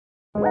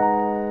Hi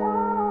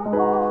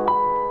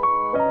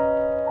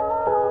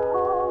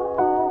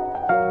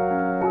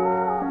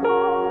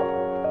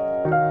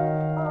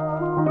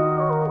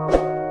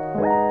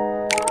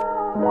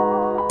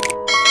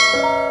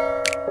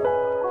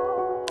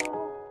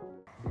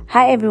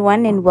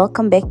everyone, and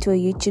welcome back to our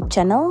YouTube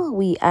channel.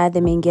 We are the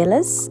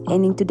Mengelas,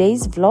 and in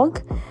today's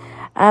vlog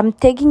I'm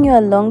taking you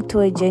along to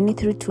a journey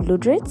through to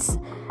Luderitz.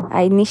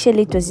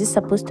 Initially it was just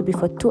supposed to be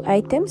for 2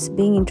 items,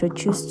 being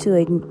introduced to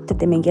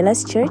the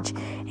Mengelas church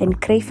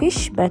and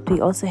Crayfish, but we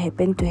also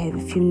happened to have a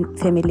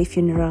family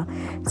funeral.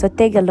 So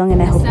tag along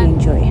and I hope you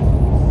enjoy.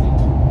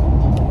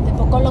 The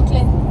Bokolo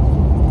clan.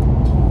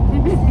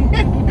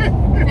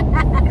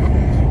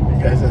 You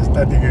guys are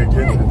starting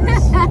again with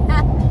this.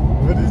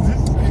 What is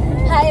this?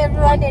 Hi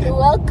everyone, and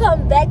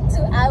welcome back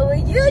to our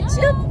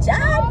YouTube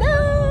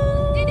channel.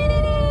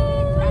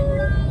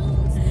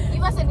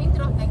 Give us an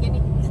intro, Dagini.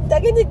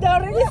 Dagini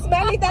already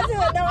smelly,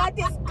 doesn't know what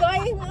is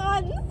going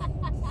on.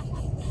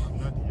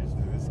 Not used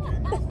to this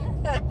game.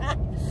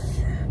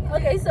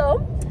 Okay,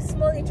 so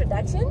small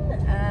introduction.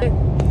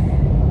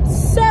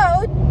 So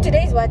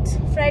today's what?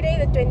 Friday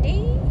the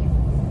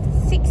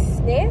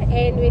 26th,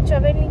 and we're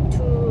traveling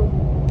to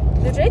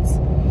Luderitz.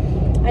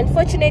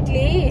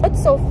 Unfortunately, not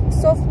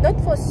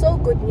for so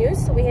good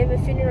news. We have a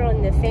funeral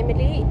in the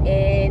family,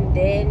 and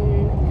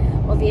then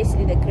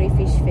obviously the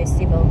Crayfish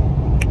Festival.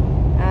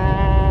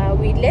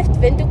 We left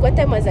Ventu. What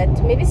time was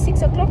that? Maybe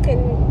 6 o'clock,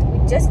 and we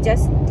just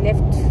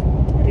left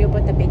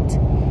Rehoboth a bit.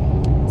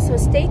 So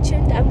stay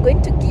tuned. I'm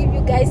going to give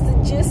you guys the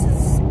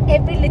juices,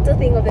 every little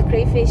thing of the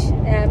crayfish.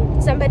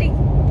 Somebody,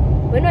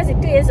 when was it,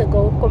 2 years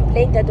ago,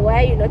 complained that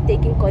why are you not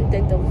taking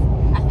content of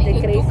the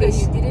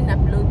crayfish? You didn't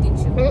upload, didn't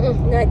you? No,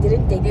 I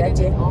didn't take that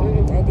yet.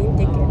 I didn't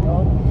take it at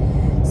all.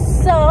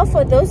 So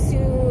for those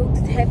who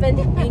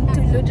haven't been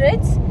to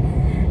Luderitz,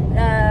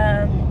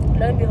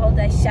 lo and behold,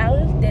 I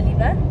shall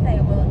deliver. I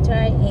will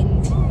try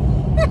and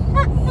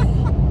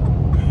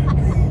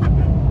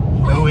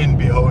Lo and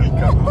behold,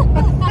 come on.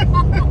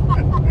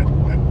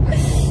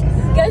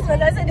 guys, my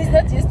husband is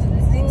not used to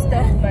the same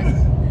stuff, but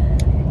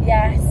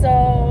yeah,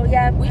 so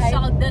yeah, We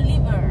shall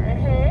deliver.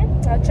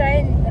 I'll try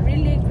and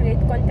really create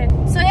content.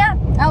 So yeah,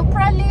 I'll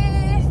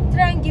probably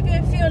try and give you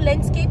a few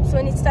landscapes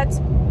when it starts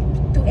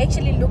to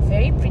actually look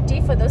very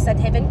pretty for those that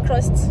haven't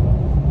crossed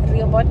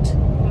Rehoboth,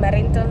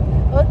 Marental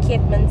or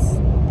Keetman's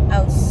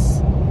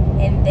house,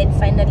 and then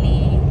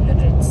finally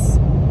Luderitz.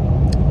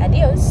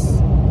 Adios.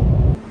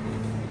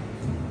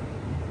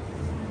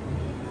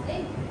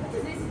 Hey, what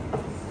is this?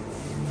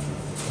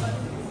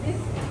 This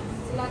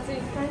latte,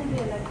 can't be a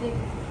latte.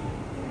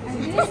 And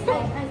this, I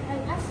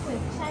asked for a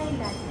chai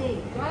latte.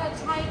 You want a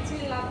chai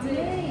tea latte?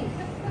 Yay.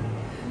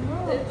 No,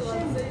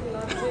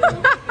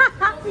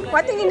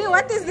 What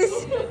is this?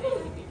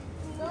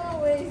 no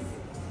ways.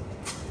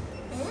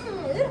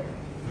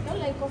 Don't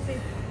like coffee.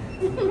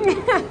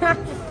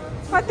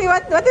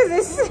 What is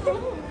this?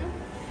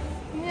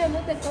 Yeah,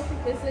 not a coffee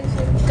person.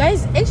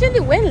 Guys, actually,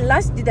 when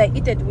last did I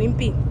eat at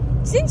Wimpy?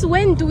 Since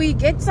when do we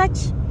get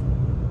such?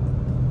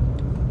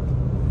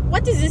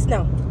 What is this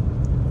now?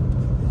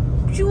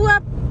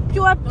 Pure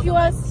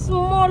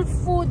small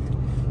food.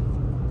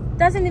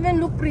 Doesn't even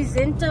look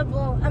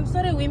presentable. I'm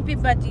sorry, Wimpy,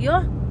 but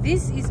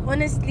this is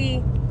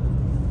honestly,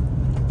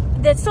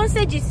 the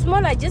sausage is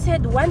small. I just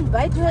had one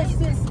bite.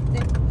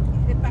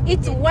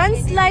 It's one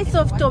slice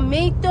of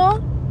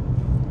tomato.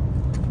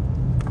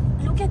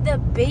 Look at the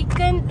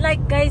bacon.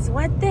 Like, guys,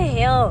 what the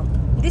hell?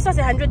 This was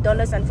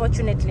 $100,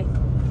 unfortunately.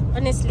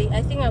 Honestly,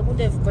 I think I would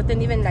have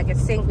gotten even like a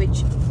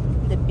sandwich,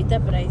 the bitter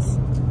price.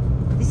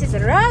 This is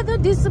rather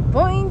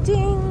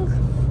disappointing.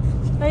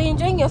 Are you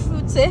enjoying your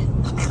fruits, eh?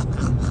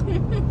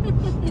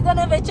 You don't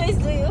have a choice,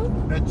 do you?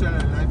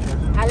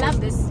 I love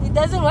this. It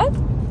doesn't what?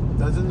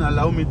 Doesn't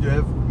allow me to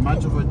have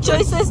much of a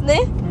choice. Choices,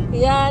 ne?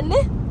 Yeah,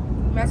 ne?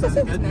 Must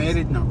get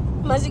married now.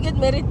 Must you get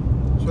married?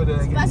 So that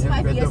I can Past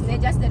have 5 years,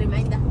 better just a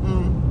reminder.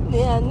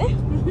 Yeah, ne?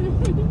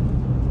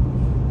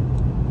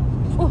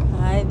 Oh,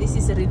 this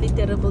is a really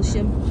terrible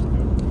shame.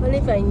 Well,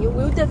 if I knew,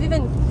 we would have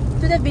even,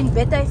 it would have been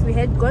better if we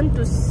had gone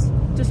to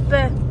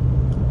spare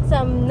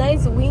some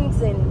nice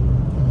wings. And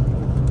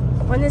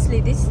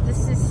honestly, this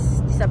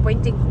is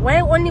disappointing. Why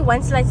only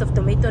one slice of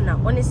tomato now?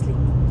 Honestly,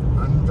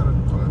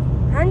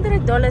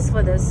 $100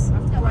 for this.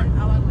 After 1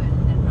 hour, we're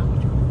now.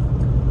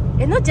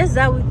 And not just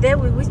that,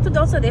 we stood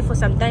also there for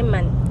some time,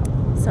 man.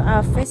 So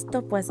our first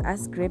stop was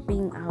us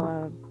grabbing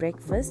our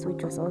breakfast,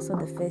 which was also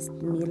the first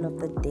meal of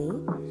the day,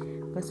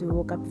 because we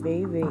woke up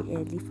very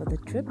early for the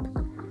trip.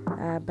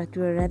 But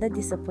we were rather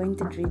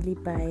disappointed really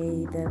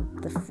by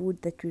the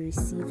food that we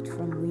received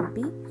from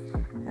Wimpy.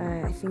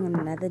 I think on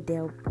another day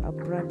I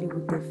probably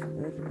would have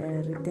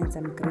written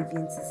some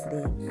grievances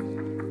there.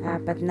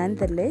 But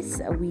nonetheless,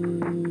 we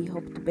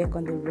hopped back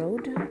on the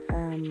road.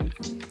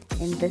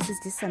 And this is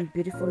just some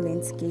beautiful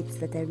landscapes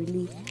that I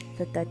really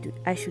thought that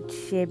I should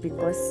share,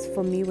 because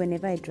for me,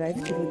 whenever I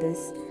drive through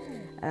this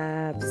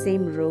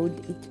same road,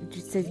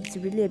 it's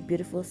really a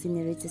beautiful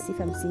scenery. It's as if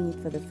I'm seeing it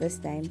for the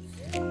first time.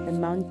 The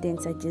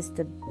mountains are just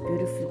a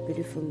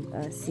beautiful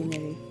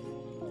scenery.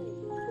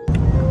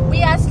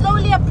 We are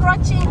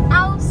approaching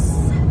house,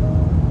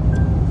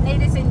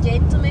 ladies and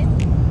gentlemen.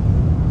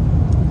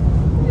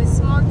 The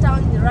small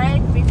town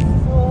right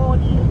before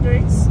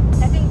Luderitz.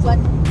 I think it's what,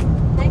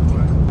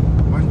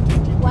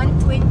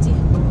 120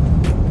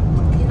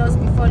 kilos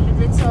before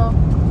Luderitz. So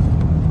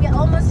we're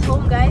almost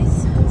home,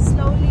 guys.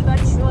 Slowly but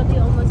surely,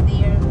 almost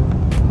there.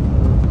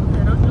 The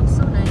road looks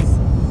so nice.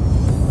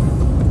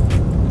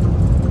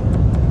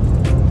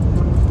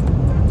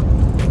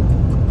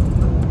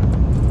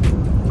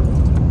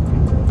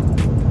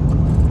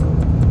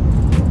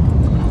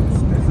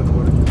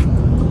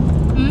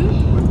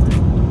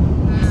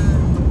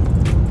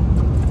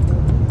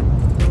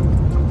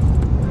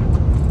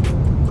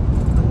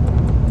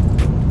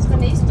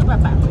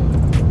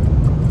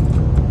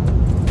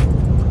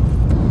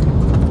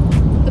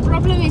 The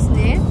problem is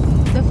there,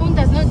 the phone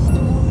does not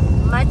do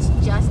much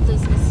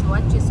justice as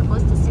what you're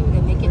supposed to see with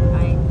the naked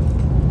eye.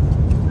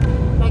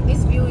 Like,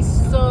 this view is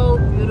so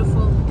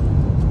beautiful.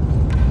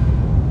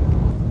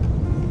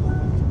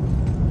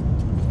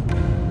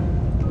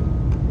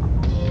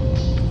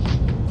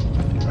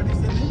 What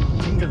is the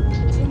name? Jingle.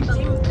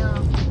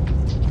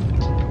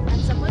 I'm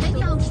supposed to...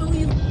 I'll show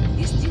you.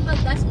 This jingle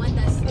does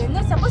wonders. You're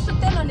not supposed to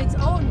turn on its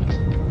own.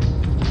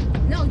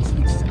 No, it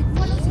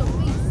follows your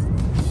face.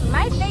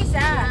 My face,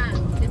 Yeah,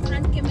 the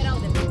front camera or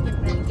the back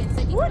camera, you can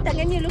set it. Ooh,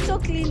 Tangan, you look so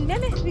clean.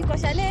 Meme,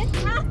 because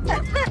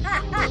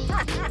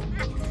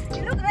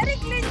you look very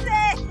clean,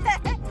 sir.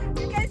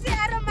 You can see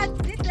aromas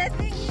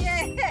dressing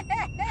here.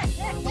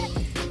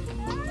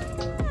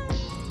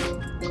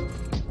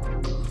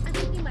 I'm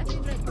thinking my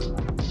favorite.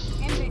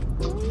 Embe.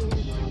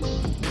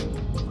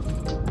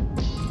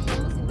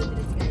 Almost in the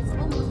dress, guys.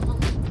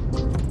 Almost.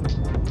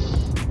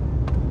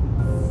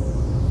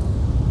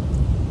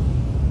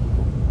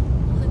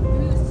 The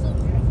view is so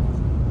beautiful.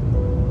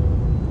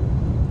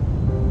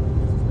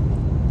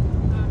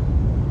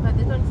 But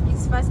this one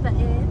is faster, eh?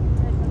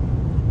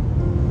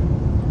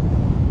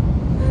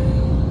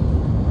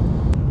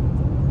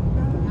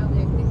 Now we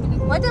are taking it.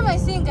 What am I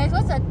seeing, guys?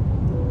 What's that?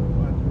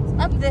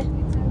 What? Up there.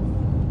 It's a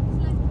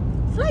flight.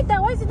 Flight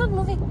there. Why is it not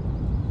moving?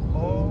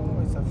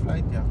 Oh, it's a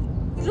flight, yeah.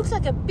 It looks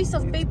like a piece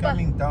of It's paper.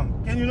 coming down.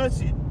 Can you not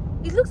see it?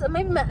 It looks,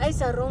 maybe my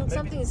eyes are wrong. Maybe-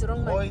 Something is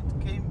wrong, Oh, man. it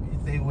came.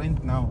 They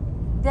went now.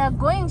 They are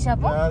going,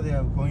 Shapo. Yeah, they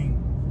are going.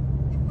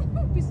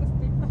 Piece of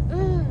paper.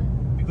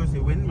 Because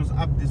the wind was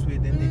up this way,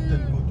 then they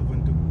turned go to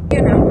Buntu.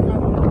 You know.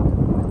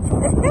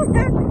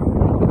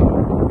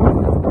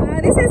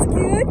 This is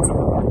cute.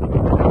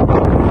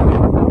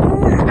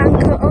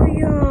 Uncle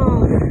Oyo.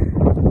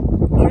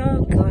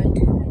 Yo, God.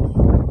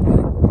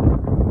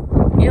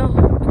 Yo, I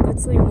got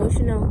so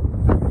emotional.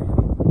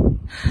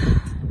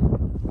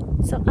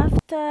 So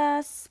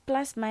after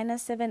plus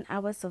minus 7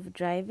 hours of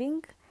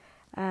driving,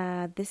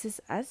 this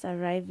is us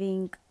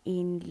arriving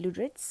in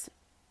Luderitz,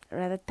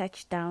 rather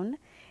touchdown.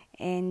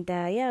 And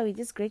yeah, we're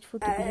just grateful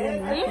to be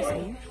here.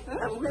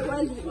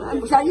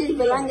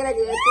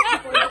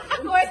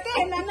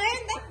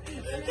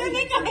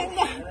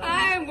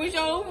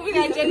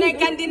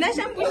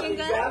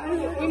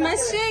 We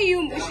must share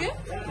you, Bushu.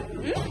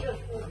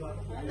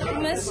 We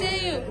must share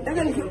you.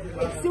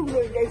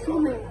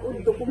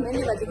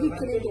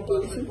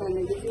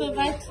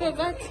 For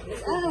what?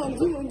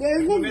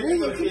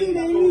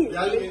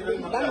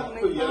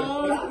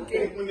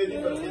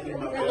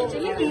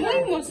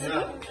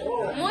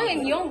 More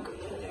and young.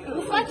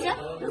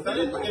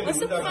 What's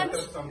the fat?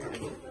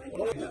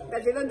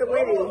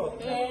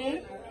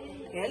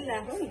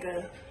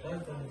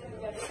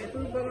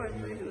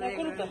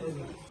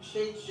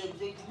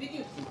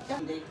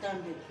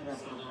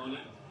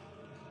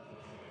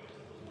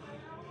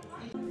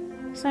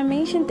 So I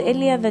mentioned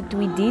earlier that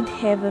we did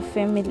have a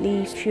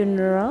family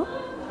funeral.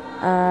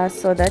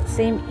 So that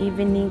same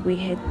evening we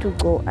had to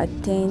go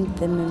attend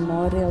the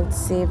memorial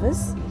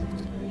service.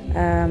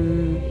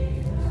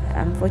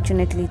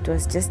 Unfortunately, it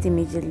was just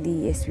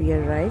immediately as we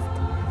arrived.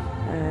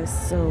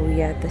 So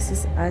yeah, this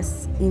is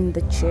us in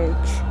the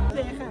church.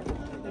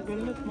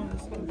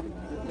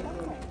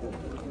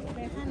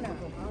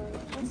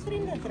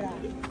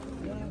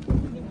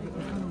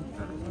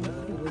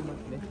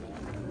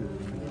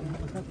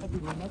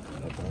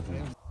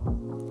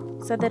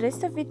 So the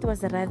rest of it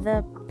was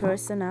rather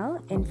personal,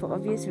 and for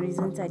obvious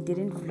reasons I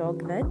didn't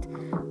vlog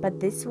that, but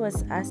this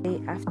was us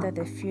after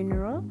the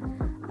funeral.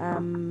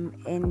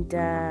 And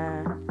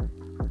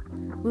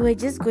we were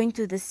just going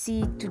to the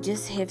sea to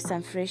just have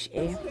some fresh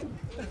air.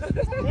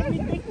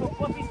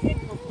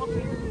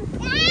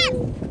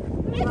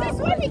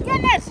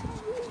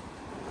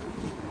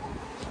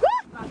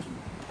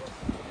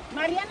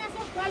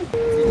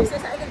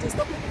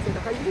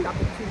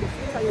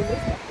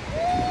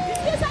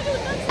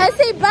 I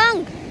say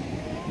bang!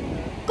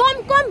 Kom,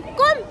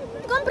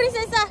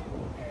 prinsessa!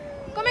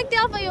 Kom ek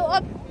tel vir jou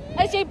op.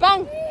 I say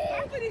bang!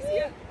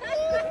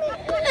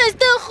 Is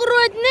te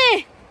groot,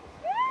 nee!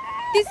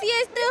 Die see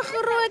is te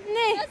groot,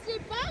 nee! Is jy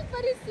bang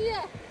vir die see?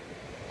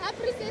 Ha,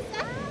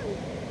 prinsessa?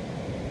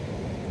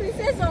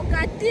 Prinsessa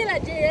Katila,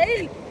 jy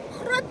heel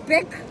groot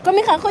bek. Kom,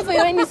 ek gaan gooi vir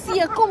jou in die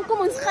see. Kom,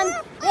 ons gaan.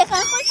 Ek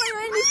gaan gooi vir jou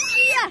in die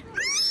see.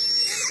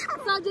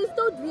 Sal jy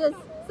stout wees.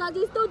 Sal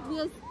jy stout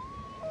wees?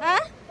 Hè?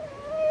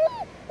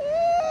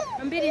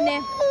 Ambiri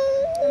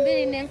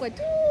ne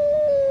kwethu.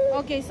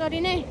 Okay, sorry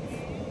ne.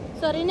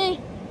 Sorry ne.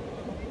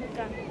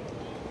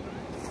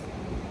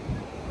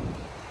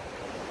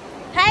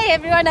 Hi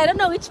everyone, I don't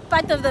know which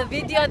part of the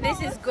video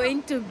this is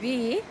going to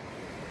be.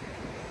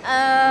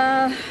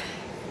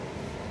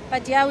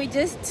 But yeah, we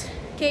just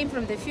came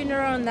from the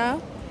funeral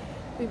now.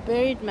 We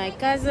buried my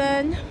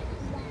cousin.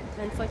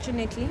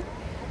 Unfortunately,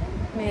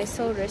 may her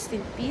soul rest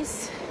in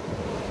peace.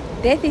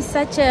 Death is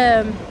such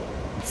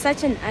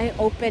an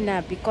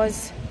eye-opener,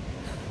 because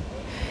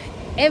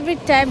every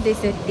time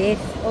there's a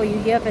death or you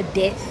hear of a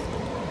death,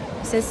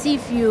 it's as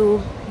if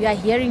you are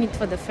hearing it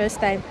for the first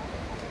time.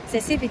 It's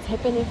as if it's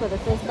happening for the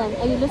first time.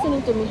 Are you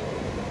listening to me?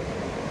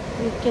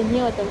 You can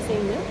hear what I'm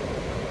saying, yeah?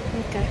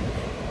 Okay.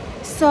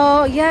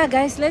 So yeah,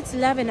 guys, let's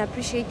love and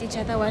appreciate each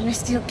other while we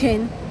still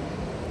can.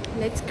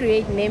 Let's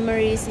create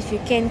memories. If you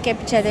can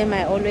capture them,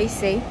 I always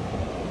say,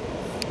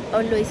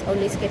 always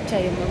capture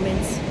your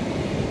moments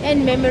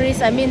and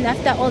memories. I mean,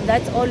 after all,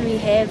 that's all we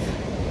have.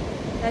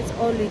 That's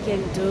all we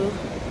can do.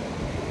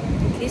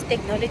 At least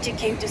technology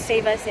came to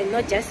save us, and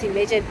not just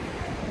imagine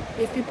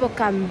if people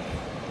come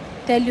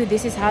tell you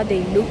this is how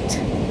they looked,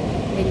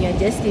 and you're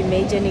just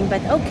imagining.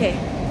 But okay.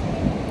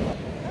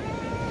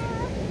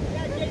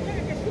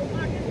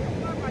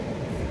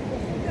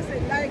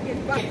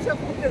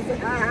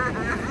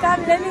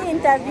 Come, let me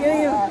interview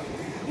you.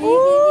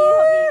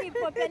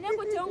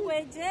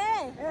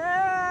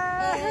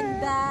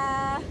 And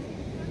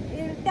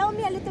tell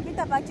me a little bit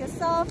about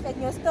yourself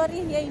and your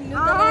story here in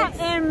Luderitz.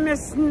 I am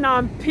Miss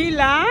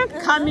Nampila,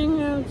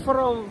 coming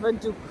from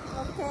Windhoek.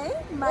 Okay,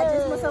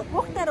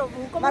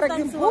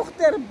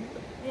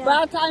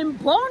 but I'm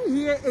born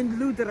here in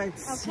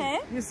Luderitz. Okay.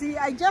 You see,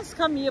 I just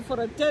come here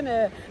for a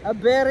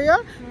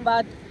burial,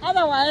 but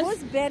otherwise...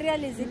 Whose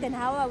burial is it and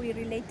how are we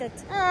related?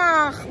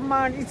 Ah,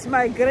 man, it's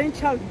my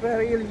grandchild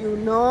burial, you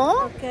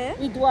know. Okay.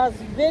 It was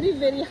very,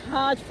 very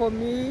hard for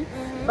me,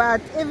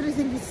 but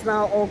everything is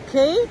now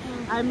okay.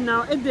 I'm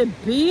now at the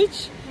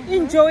beach,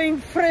 enjoying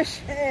fresh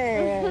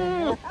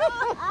air.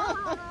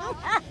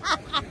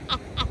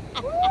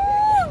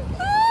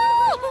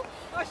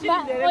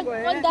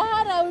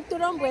 Ondahara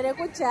uturombwere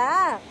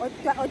kucha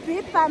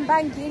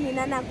otwipambangini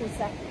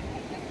nanakusa.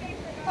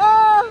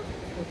 Oh.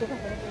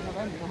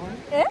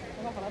 Eh?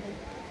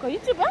 Ko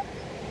YouTuber?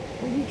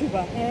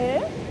 YouTuber.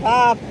 Eh?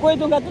 Ah,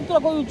 kwetu ngatutura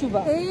ko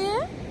YouTuber.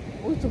 Eh?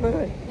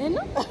 YouTuber.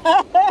 Eno?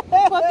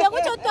 Ko pya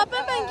kucha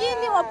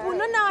otwapambangini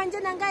wapuno na wanje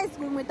nanga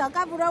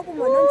isimwitakabura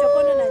kumono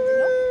njokono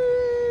nanjino.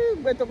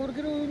 Beto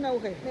kurkiru na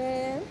uke.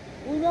 Eh.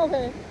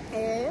 Unoke.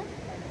 Eh.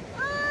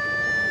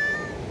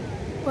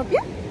 Ko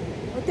pya?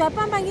 Let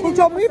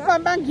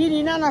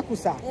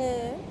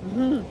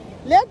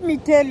me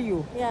tell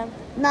you. Yeah.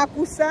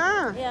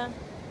 Nakusa. Yeah.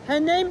 Her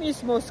name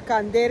is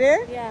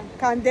Kandere. Yeah.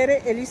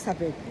 Kandere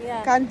Elizabeth.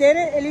 Yeah.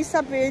 Kandere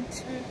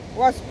Elizabeth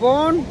was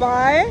born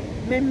by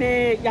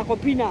Meme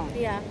Jakobina.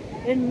 Yeah.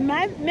 And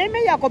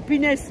Meme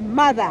Jakobina's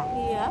mother.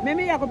 Yeah.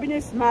 Meme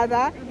Jakobina's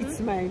mother, it's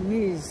my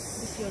niece.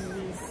 It's your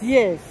niece.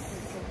 Yes.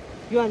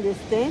 Okay. You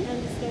understand? I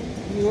understand.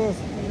 Yes.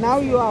 Now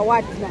you are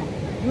what now?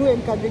 You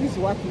and Kandere is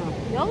what now?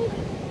 Young?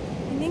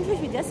 In English,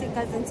 we just say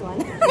cousins one.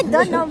 I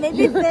don't know,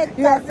 maybe third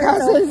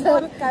cousins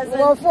or fourth cousin.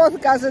 Well,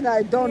 fourth cousin,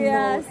 I don't know.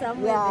 Yeah,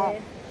 somewhere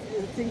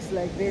there. Things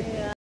like that.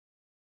 Yeah.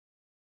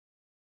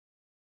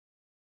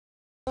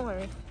 Don't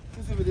worry.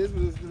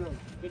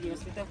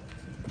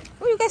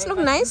 Oh, you guys look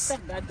nice.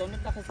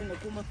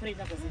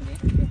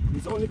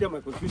 It's only them I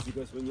confuse you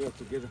guys when you're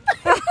together.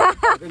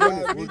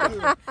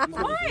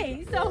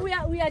 Why? So we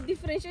are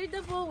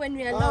differentiable when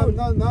we are alone.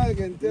 No, I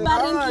can tell.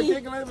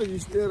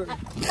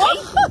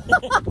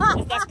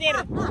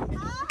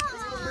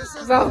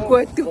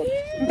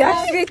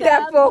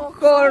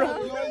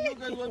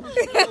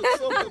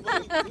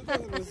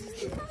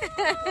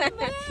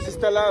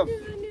 Sister love.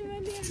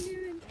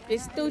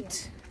 It's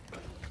toot.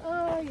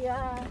 Oh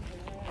yeah.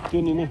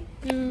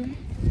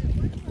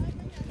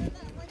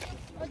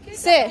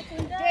 Se.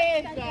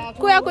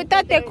 Kuya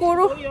kutate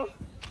kuru.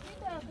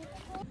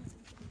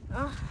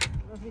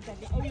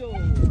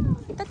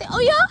 Tate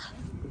oyo.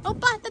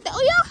 Opa, tate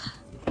oyo.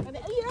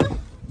 Tate oyo.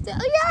 Tate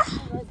oyo.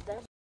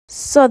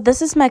 So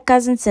this is my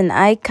cousins and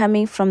I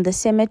coming from the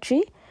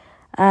cemetery.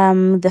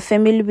 The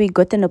family, we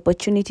got an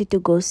opportunity to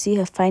go see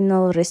her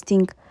final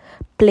resting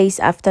place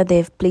after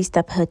they've placed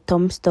up her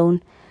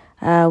tombstone.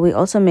 We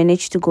also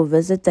managed to go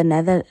visit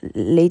another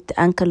late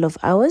uncle of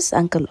ours,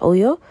 Uncle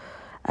Oyo,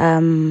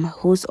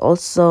 who's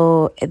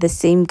also at the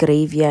same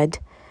graveyard.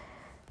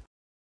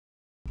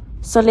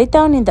 So later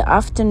on in the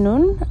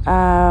afternoon,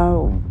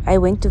 I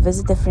went to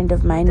visit a friend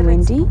of mine,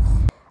 Wendy,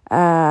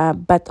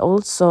 but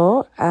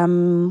also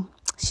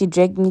she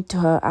dragged me to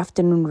her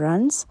afternoon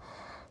runs.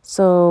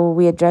 So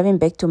we are driving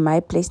back to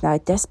my place now. I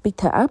just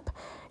picked her up,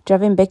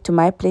 driving back to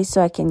my place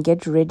so I can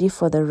get ready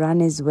for the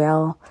run as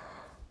well.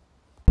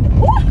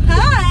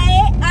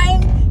 Hi,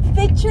 I'm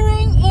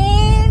featuring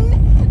in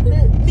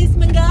Miss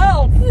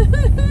Mangal.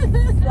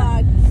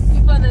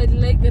 People are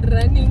like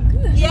running.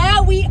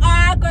 Yeah, we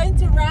are going going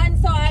to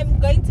run, so I'm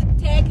going to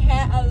take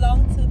her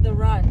along to the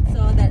run so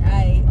that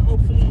I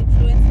hopefully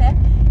influence her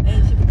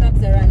and she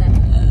becomes a runner.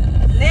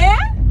 There?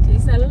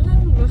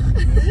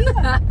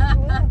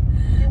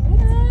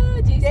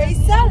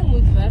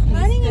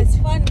 Running is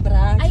fun,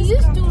 bruh. I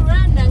used to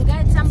run and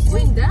at some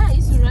point I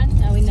used to run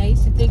when I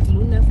used to take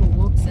Luna for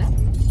walks. I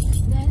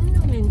don't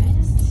know, man.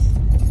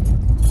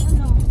 I don't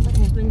know what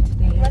happened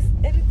there. Must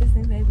edit this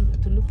thing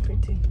to look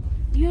pretty.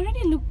 You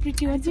already look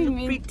pretty. What do you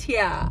mean?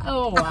 Prettier.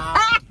 Oh wow.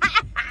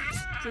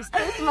 Just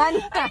this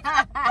man.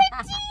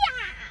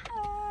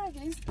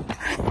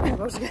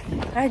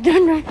 I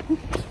don't know.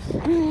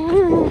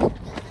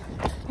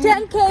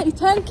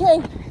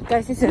 10K.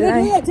 Guys, it's a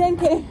lie.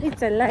 10K.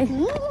 It's a lie.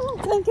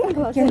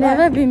 10K. Can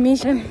never be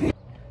mission.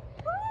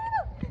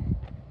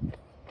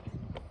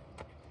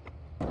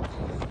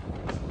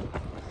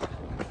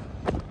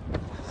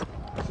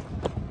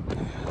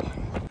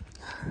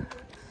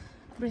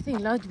 Breathing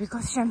loud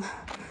because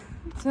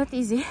it's not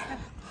easy.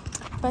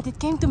 But it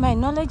came to my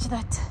knowledge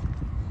that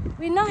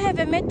we now have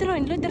a metro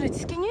in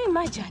Luderitz. Can you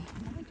imagine?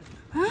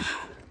 Huh?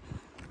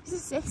 This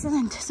is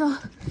excellent. So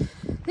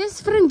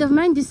this friend of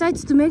mine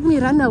decides to make me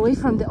run away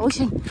from the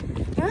ocean.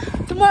 Huh?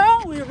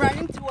 Tomorrow we're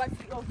running towards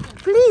the ocean.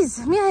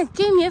 Please, me, I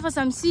came here for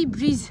some sea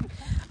breeze.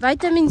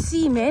 Vitamin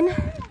C, man.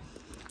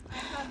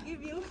 I'll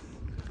give you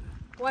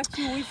what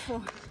you wish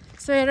for.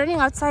 So we're running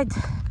outside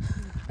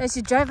as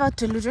you drive out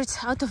to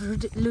Luderitz, out of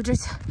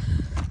Luderitz.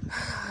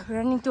 We're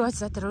running towards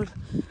that road.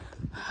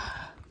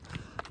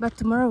 But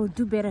tomorrow we'll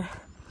do better.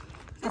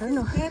 I don't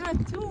know.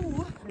 Better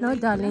too. No,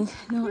 darling.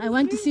 No, I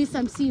want to see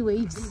some sea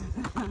waves.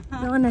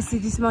 I don't want to see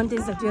these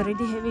mountains that we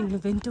already have in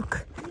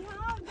Leventuk.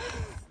 Yeah,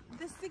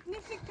 the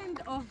significance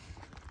of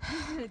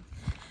it.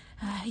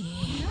 Ah,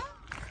 yeah.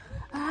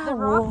 Ah, The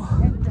whoa. rock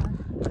and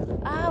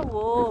the Ah,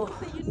 whoa.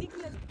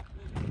 uniqueness.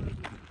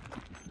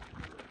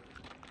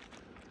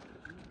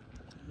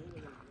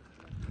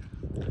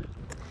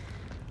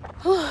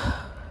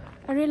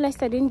 I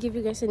realized I didn't give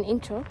you guys an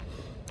intro.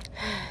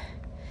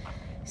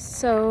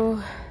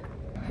 So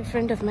a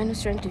friend of mine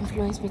was trying to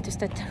influence me to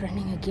start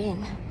running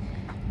again,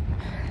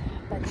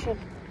 but sure,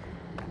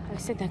 I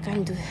said I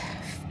can't do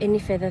any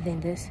further than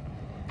this,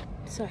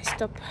 so I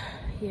stopped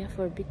here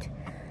for a bit.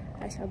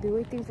 I shall be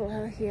waiting for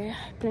her here.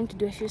 I plan to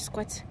do a few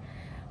squats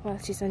while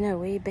she's on her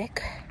way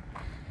back.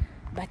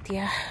 But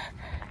yeah,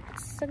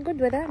 it's a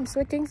good weather. I'm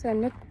sweating, so I'm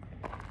not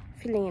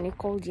feeling any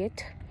cold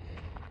yet.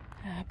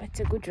 But it's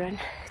a good run.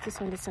 Just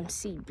wanted some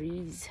sea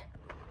breeze.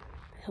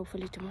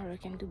 Hopefully tomorrow I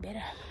can do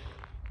better.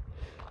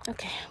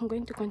 Okay, I'm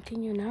going to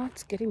continue now.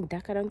 It's getting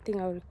dark. I don't think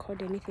I'll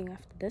record anything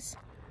after this.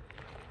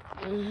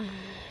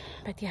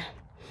 But yeah,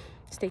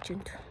 stay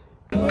tuned.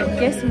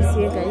 Guess who's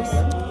here, guys?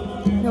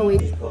 No,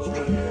 wait.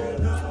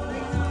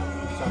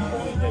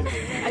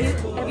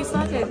 Have you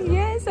started?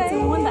 Yes, I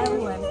So warn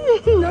everyone.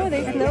 No,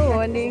 there's no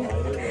warning.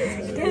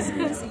 Guess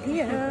who's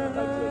here?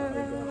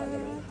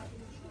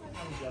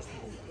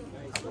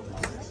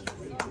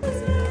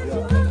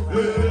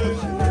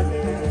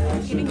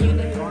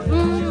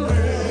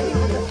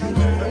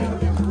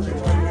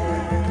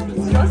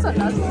 She also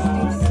loves these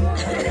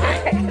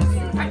things.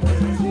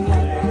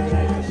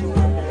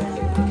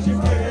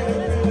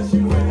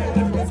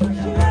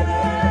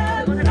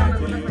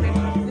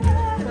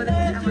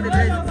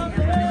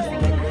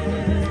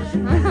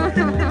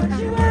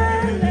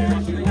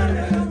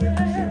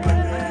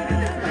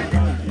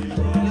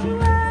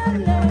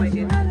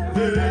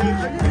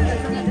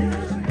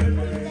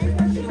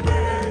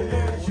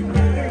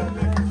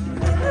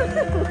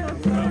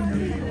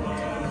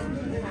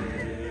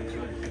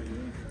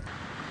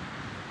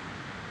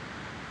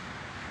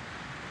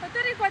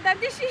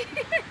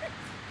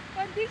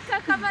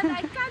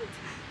 I can't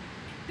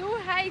do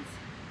heights.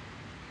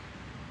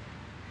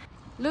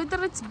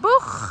 Luderitz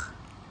Boeg.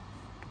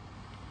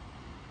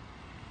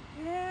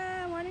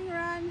 Yeah, morning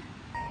run.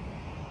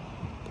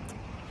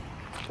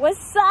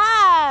 What's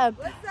up?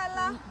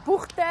 Wasala.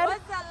 Boegter.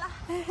 Wasala.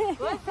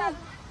 Wasala.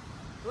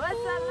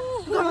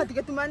 Wasala. Come on,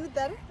 get to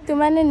Manutar.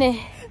 Tumanene.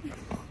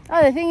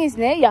 Oh, the thing is,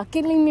 you're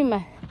killing me,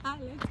 man.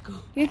 Let's go.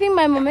 You think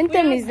my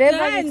momentum is there,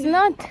 but it's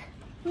not.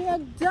 We are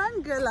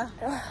done, girl.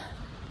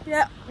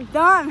 Yeah, we're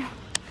done.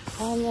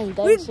 Oh, yeah,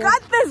 We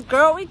got this,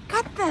 girl. We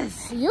got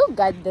this. You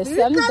got this.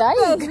 We I'm got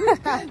dying.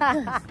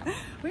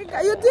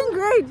 this. You're doing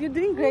great. You're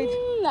doing great.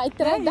 I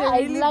tried Yeah,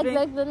 that. you're really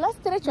Like the last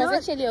stretch was No,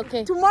 actually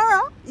okay.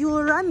 Tomorrow, you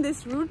will run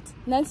this route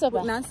Non-stop.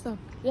 non-stop.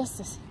 Yes,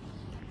 yes.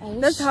 I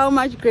wish. That's how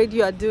much great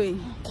you are doing.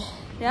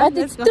 Yeah, But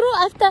it's true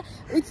after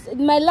it's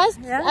my last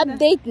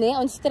update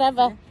on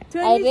Strava.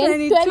 I ran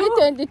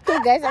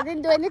 2022, guys. I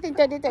didn't do anything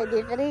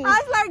 2023. I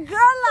was like,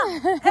 girl,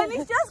 and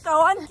it's just a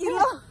 1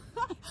 kilo.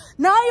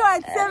 Now you're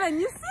at 7.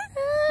 You see?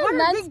 What a big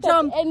Non-stop.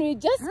 jump. And we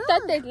just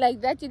started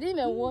like that. You didn't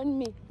even warn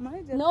me.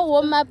 My No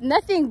warm up,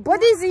 nothing.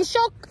 Body's in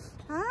shock.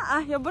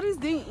 your body's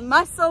doing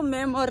muscle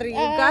memory.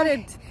 You got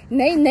it.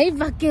 Nee,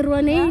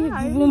 vakerwa, nee.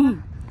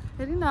 Boom.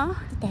 I don't know.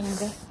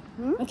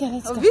 Okay,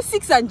 let's go.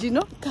 V6 and you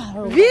know?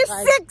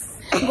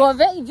 V6! Go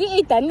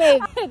V8 and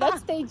that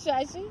stage,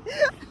 Shashi.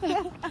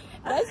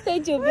 That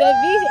stage will be a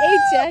V8,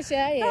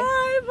 Shashi.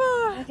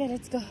 Yeah. Okay,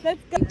 let's go. I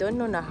don't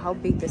know now how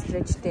big the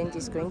stretch tent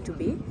is going to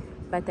be,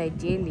 but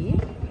ideally,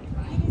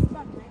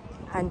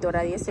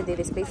 Andorra yesterday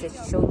the space that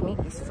she showed me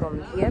is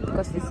from here,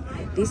 because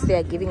this they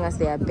are giving us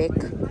their back,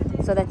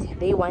 so that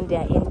they want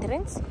their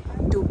entrance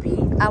to be,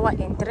 our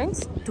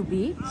entrance to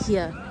be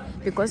here,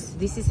 because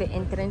this is the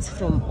entrance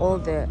from all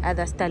the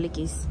other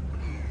stalikis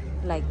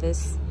like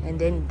this, and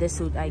then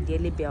this would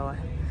ideally be our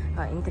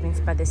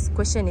entrance. But the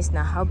question is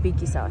now, how big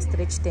is our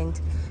stretch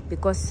tent?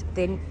 Because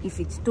then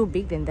if it's too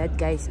big, then that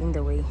guy is in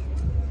the way.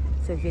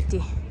 So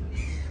Viti,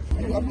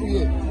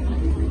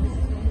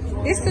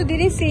 these two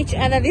didn't see each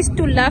other. These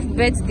two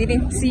lovebirds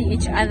didn't see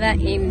each other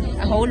in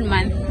a whole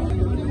month.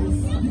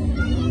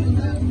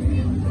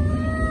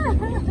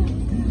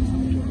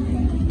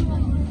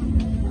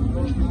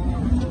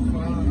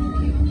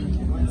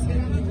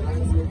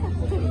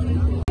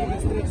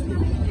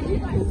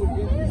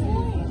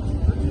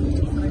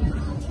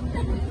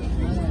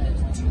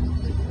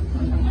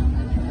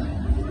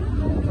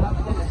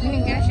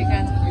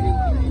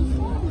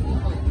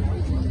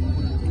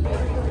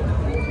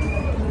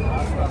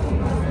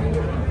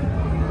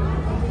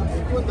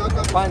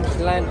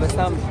 Punchline with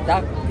some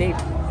duct tape.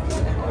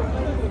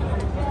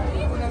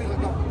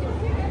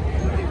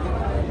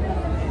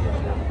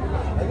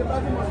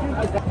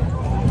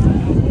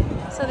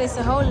 So there's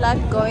a whole lot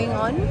going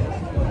on.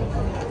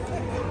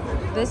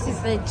 This is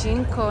the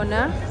gin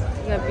corner.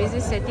 We are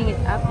busy setting it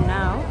up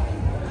now.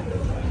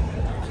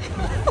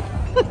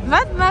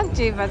 What mag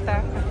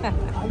Jivata?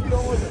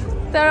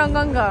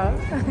 Tarangongo.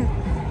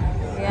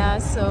 Yeah,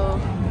 so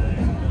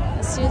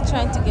still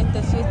trying to get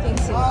a few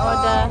things in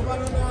order.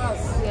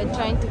 We are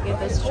trying to get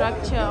the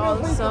structure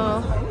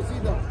also.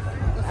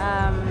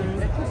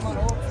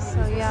 So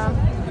yeah,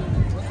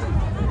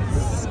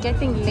 it's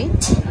getting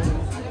late.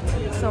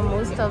 So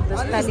most of the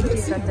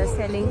stalikis that are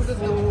selling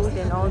food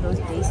and all those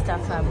day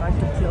stuff are about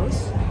to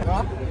close.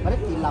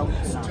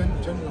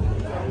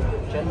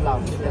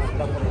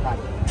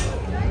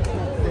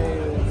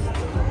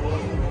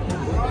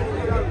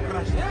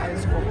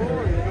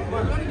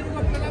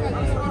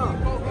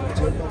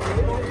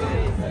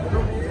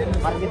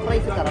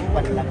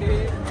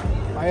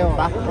 Ayo,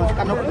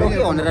 kan ook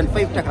onder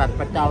 50 rand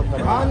betaald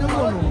per maand.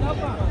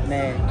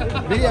 Nee.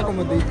 Very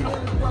accommodating.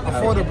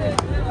 Affordable.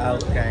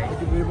 Okay.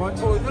 Thank you very much.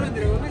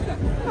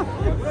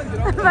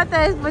 Pata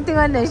is putting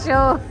on the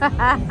show.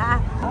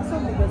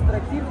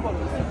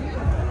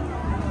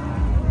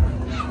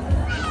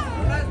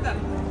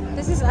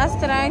 This is us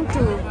trying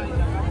to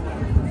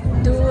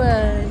do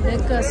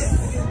like a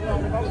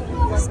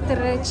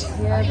stretch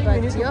here,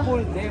 but yeah.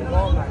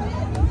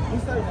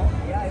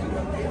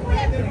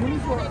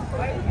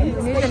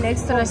 We need an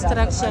extra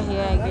structure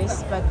here, I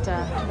guess, but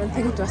I don't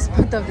think it was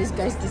part of this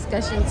guy's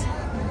discussions.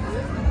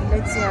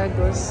 Let's see how it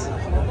goes.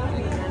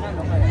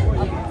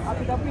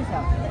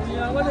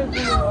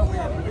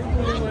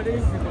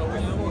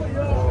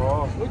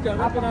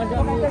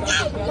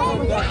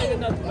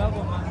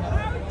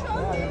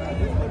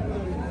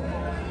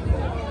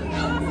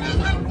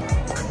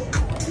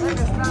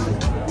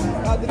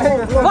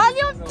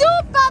 Volume 2,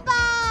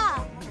 Papa!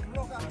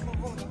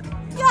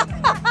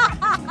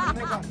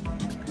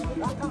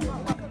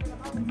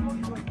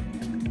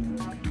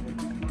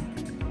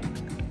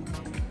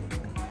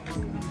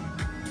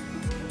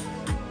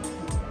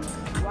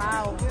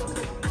 Wow,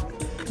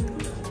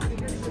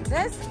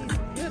 this is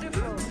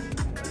beautiful.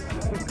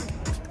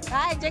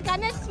 Hi, you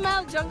cannot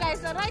smell Jonga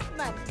is a right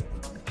man.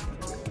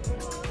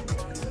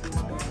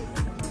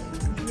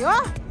 Yo,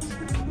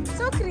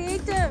 so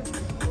creative.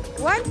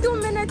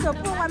 1-2 minutes of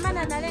poor woman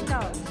and I go.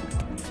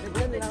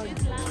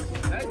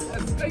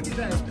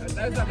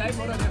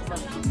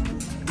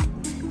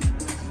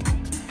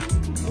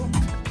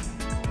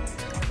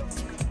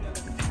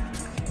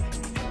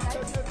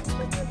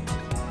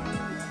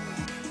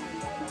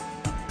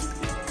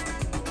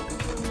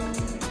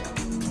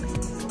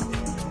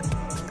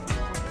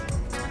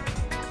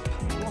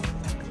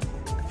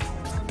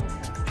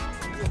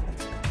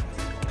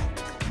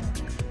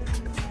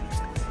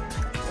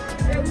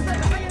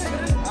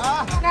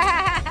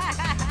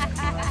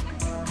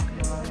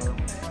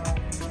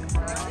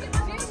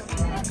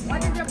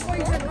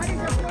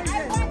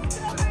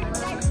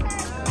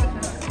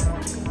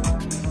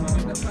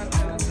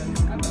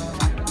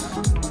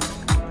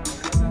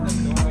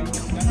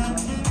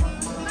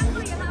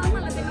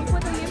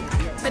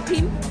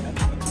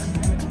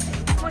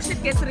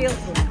 Gets real.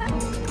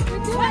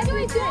 What do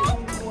we say?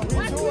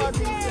 What do we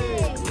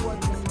say?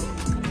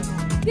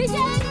 Did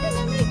you enter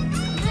the mix?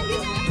 Did you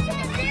enter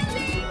the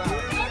building?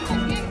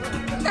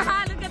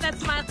 Look at that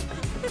smile.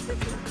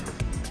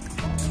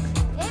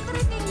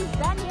 Everything is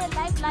done here,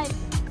 live.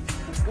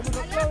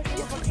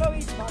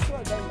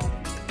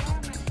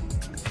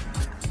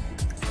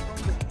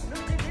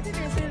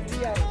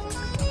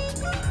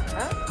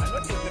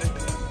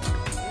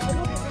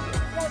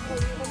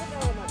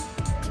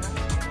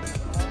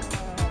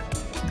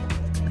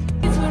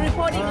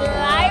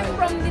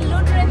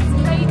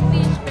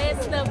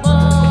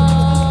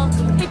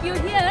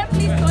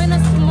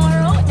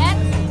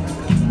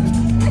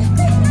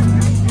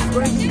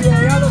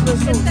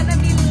 It's gonna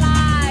be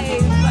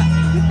live.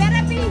 You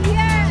better be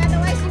here,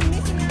 otherwise you're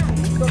missing out.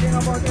 Talking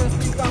about the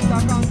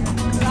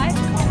Right?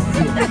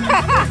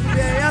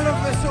 yellow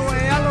fish,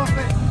 yellow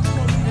fish.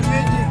 The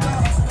magic.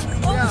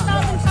 All the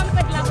southern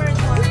trumpet lovers.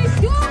 We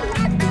do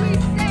what we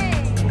say.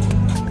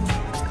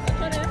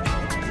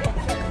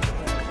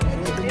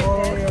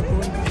 Tomorrow we are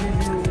going to give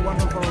you one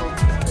of our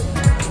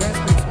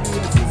best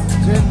experiences.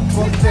 Gin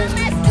cocktail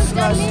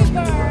slash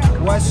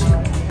washi.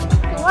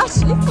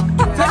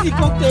 Any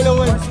cocktail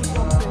away.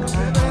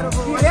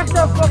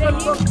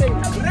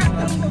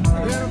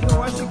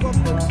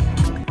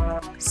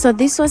 So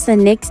this was the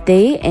next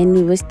day and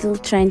we were still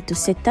trying to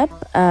set up,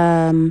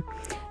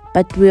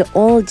 but we're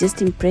all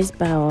just impressed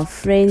by our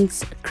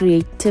friends'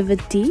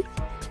 creativity.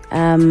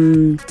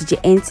 DJ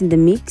Ants in the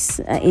mix,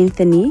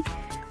 Anthony,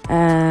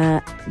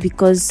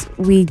 because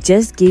we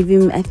just gave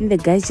him, I think the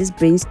guys just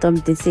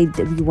brainstormed. They said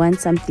that we want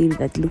something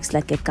that looks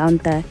like a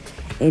counter,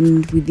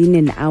 and within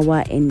an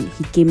hour, and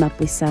he came up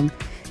with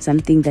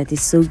something that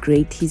is so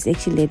great. He's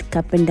actually a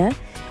carpenter,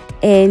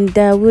 and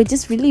we were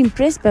just really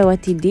impressed by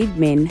what he did,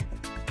 man.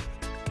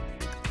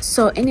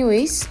 So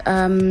anyways,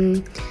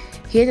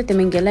 here at the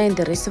Mengela and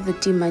the rest of the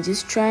team are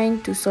just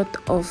trying to sort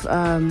of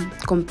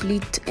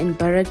complete and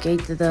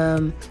barricade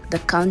the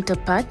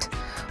counterpart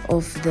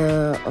of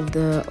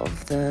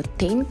the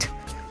tent,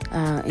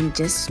 and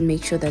just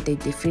make sure that they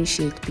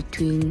differentiate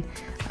between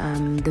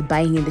the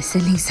buying and the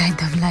selling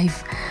side of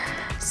life.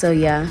 So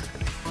yeah.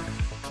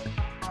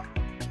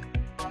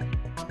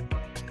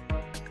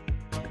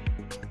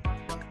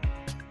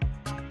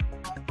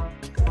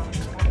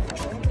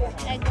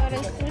 I got a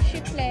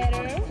sushi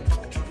platter.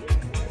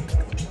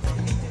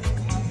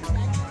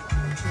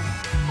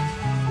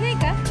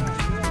 Nigga,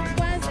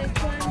 was it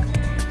one?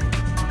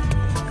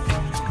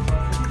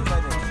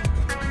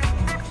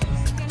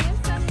 Can you have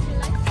some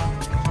like?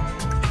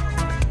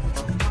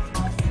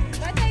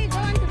 What are you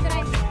going to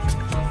try?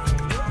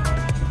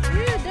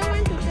 You don't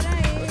want to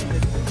try it.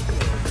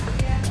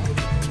 Yeah.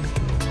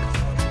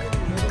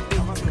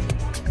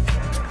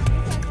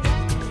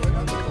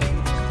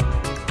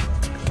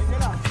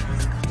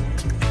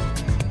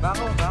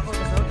 Bako,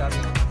 kasi dami.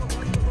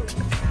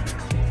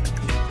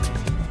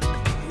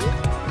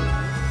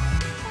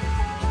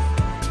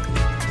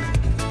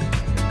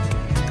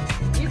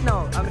 Eat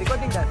now, I'm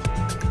recording that.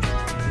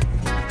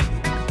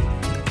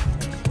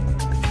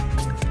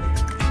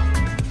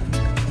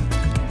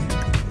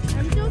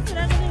 I'm still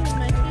struggling with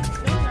my kids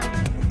right now.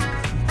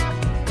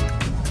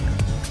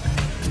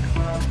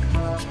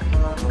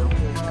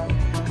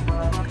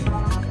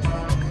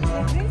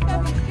 The green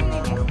stuff is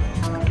killing it.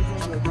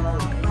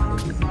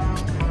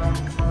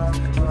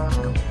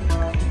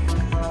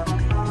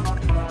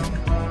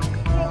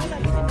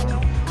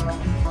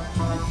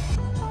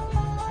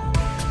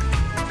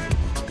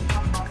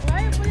 Why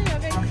are you pulling your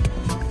face?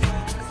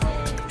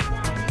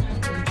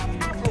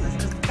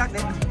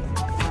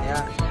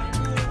 Yeah.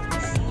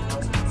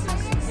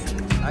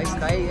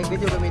 I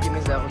video kami di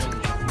mesa ako.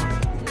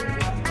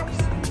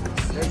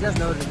 There's just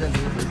no reason to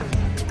do this.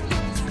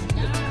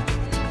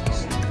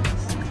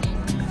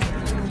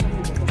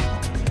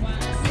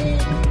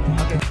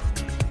 Okay.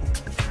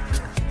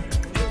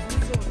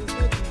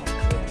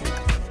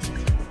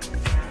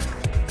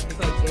 It's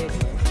okay.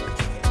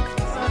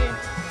 Sorry.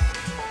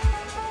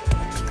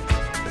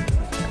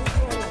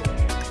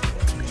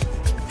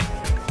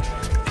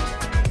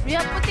 We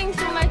are putting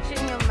too much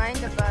in your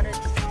mind about it.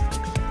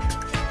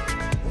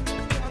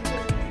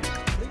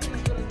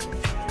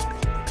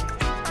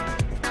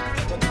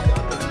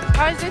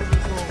 How is it?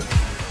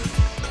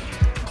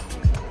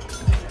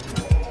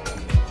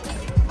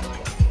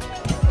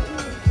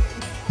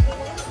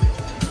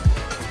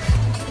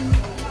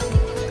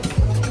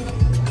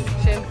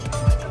 Shame.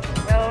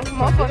 Well,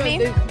 more for me.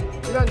 This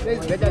one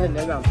tastes better than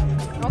that one.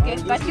 Okay,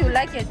 but you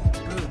like it.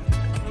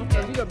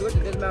 Okay. This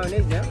is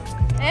mayonnaise, yeah?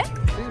 Eh?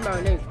 This is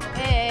mayonnaise.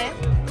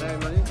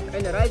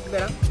 And the rice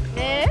better.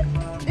 Eh?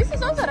 This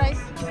is also rice.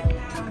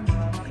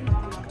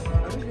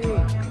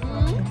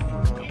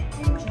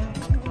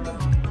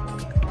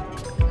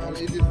 I'll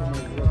eat it for my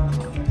vlog.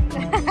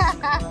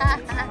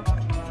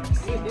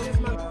 This is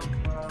my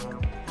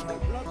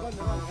vlog on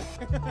the wrong.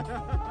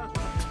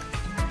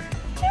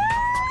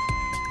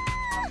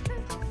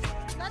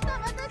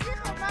 Wat heb je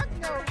gemaakt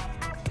nou?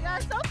 You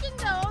are soaking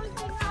the whole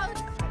thing out.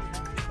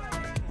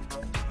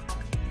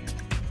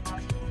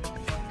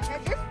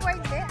 At this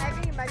point, I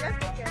think you might just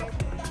take care of it.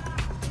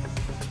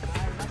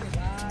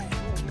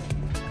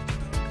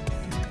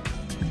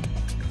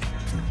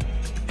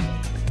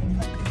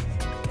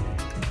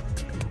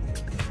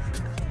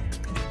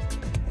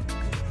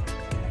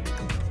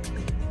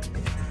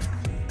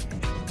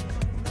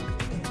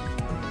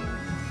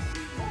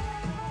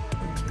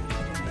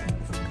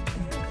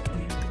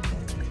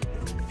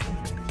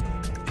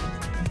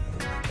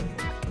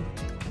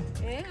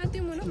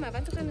 Maar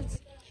want we gaan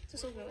het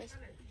zo geweest.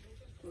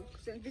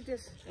 Zeg dit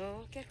eens. Oh,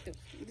 kijk toe.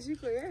 Dit is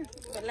goed, hè?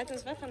 Laat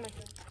ons wat gaan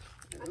maken.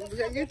 We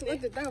zijn niet wat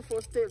het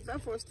daarvoor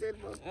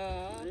stelt, man.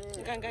 Oh,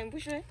 gaan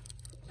bush, hè?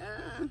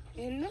 Ah,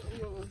 En nog?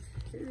 joh.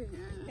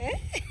 Hè?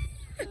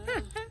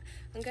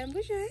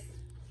 Ngambusha eh?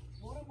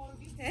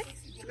 Eh?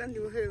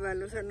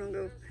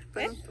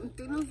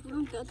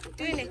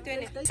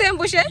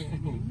 Sembushe?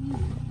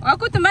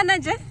 Wakutumana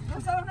nje?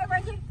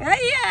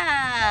 Haya.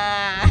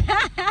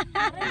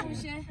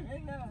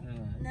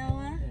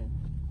 Nawa.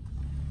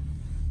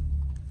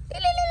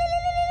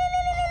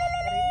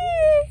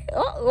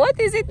 Oh, what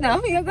is it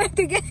now? You're going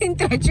to get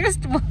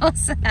introduced,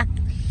 boss.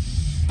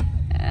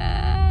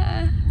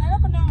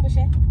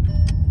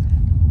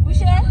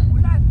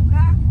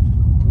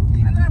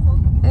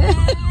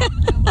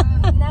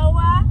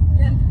 Nawa.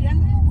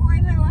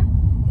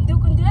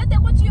 Ndukundirete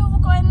kuti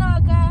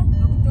uvukoenaga.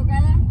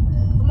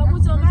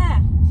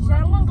 Umakutoka.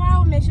 Shangu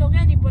ngao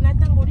umeshogeli pona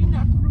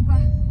tangorina.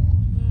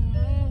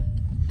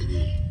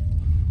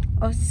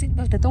 Oh, sí,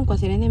 te tengo que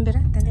hacer en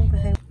verdad, te tengo que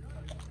hacer.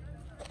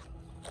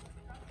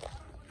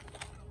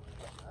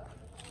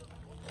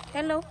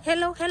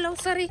 Hello,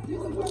 sorry.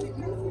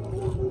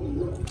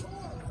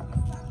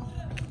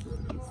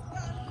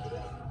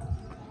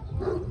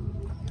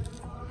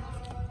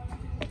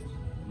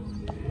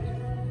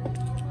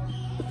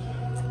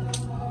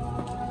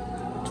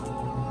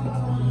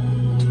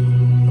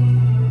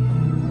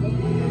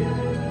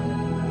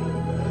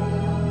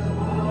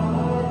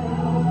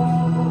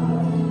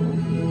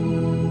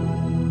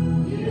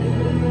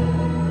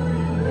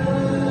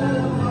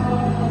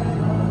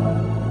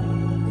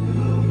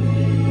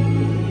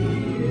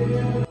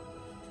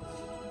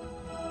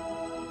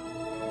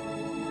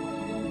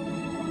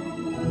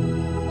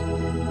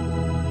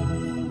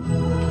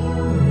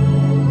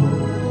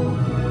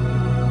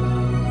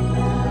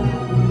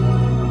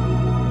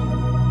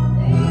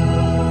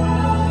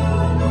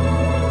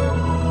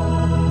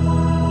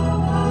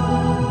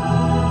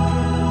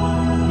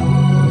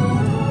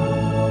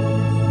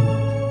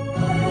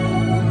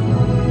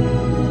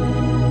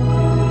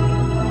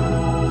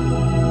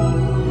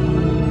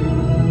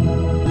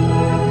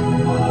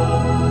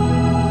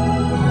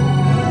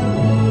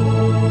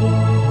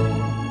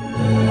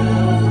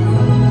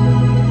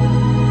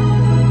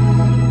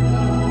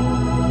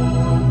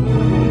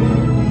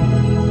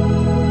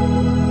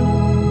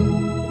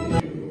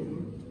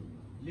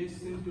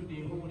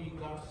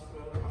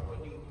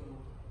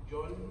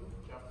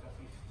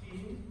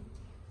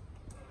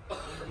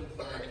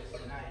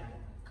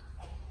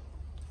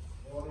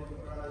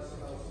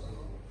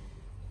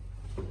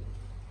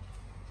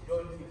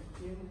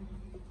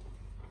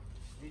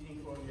 Reading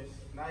from verse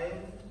 9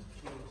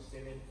 to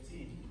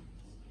 17.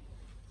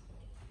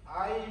 I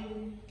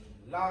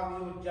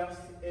love you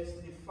just as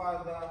the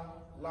Father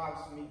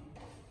loves me.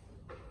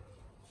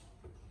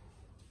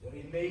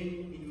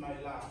 Remain in my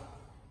love.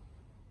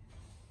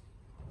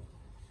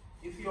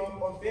 If you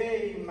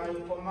obey my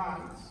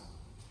commands,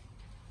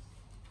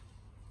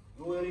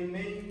 you will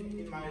remain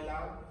in my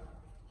love,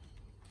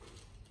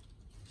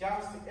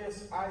 just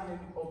as I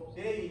have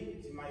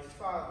obeyed my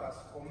Father's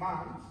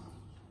commands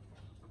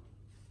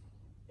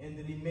and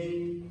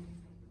remain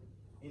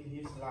in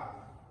his love.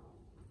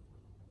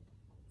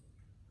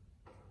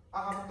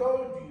 I have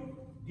told you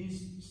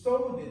this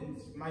so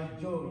that my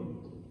joy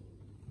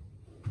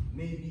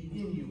may be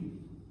in you,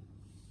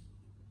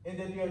 and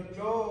that your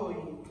joy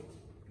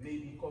may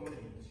be complete.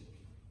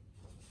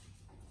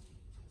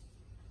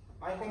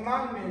 My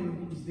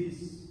commandment is this: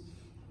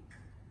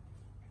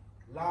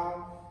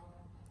 love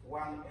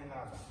one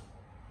another.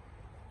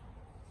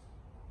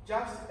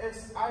 Just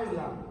as I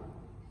love,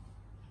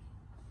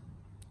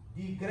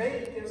 the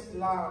greatest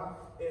love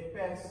a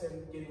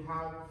person can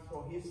have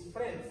for his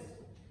friends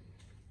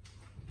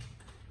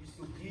is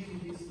to give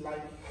his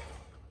life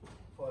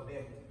for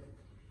them.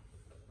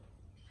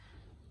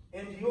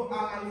 And you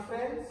are my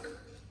friends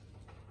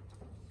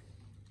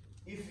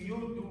if you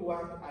do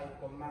what I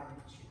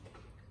command you.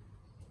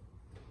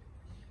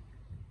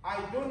 I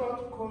do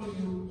not call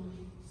you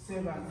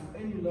servants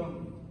any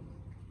longer,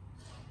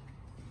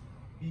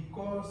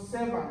 because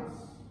servants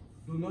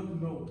do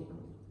not know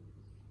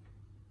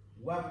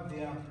what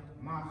their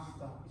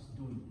master is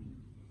doing.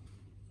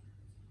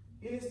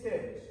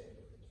 Instead,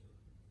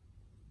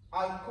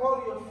 I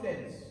call you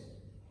friends,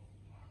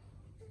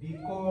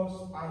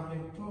 because I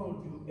have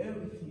told you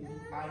everything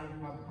I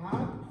have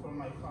heard from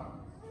my Father.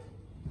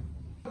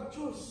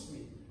 Choose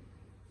me.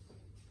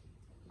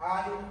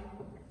 I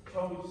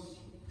chose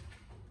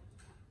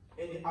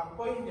you and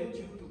appointed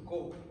you to go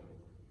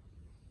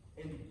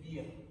and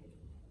bear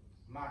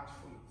much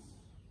fruit,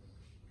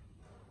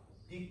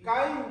 the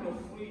kind of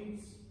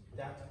fruit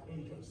that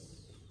endures.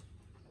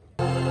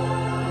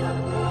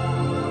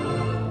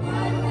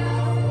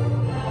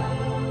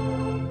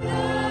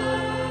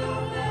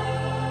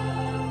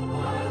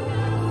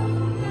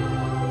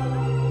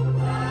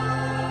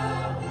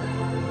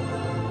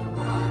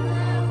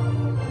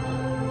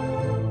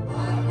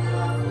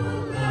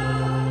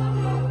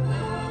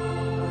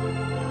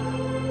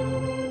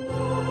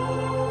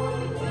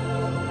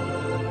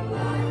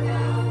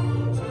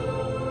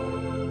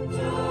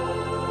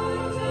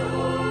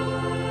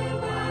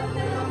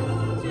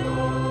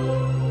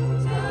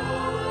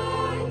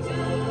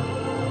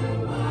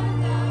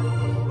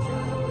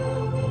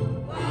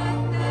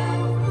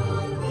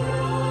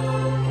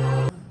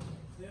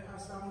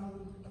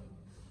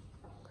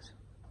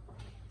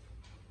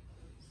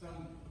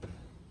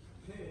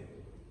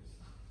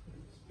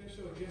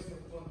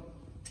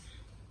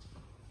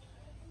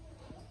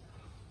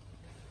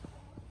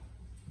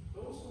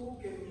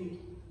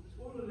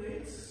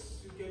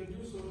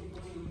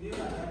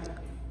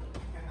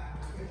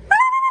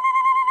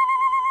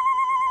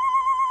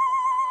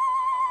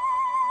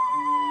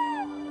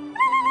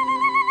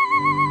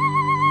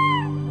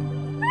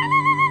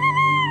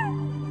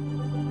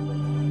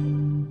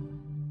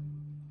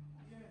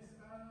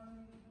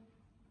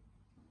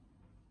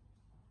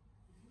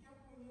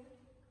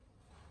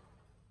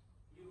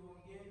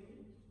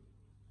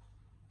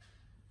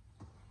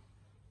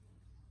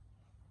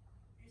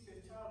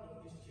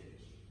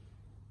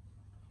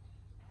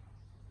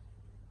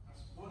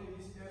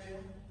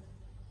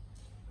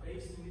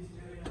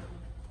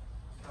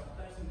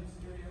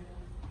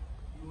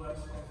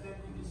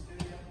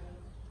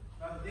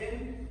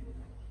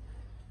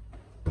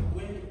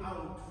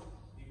 out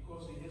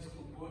because he has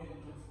to go and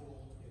look for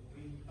a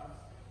green path.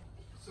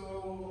 So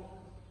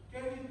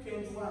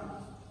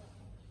 2021,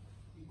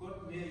 he got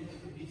married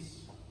to this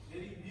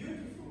very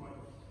beautiful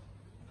wife.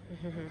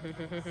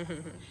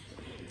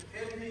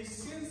 And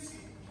since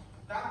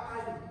that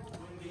time,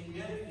 when they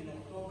married in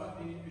October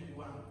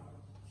 2021,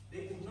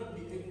 they could not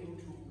be able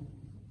to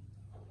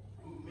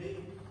make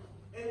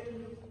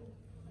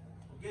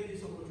get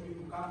this opportunity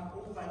to come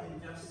over and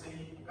just say,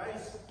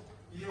 guys,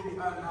 here we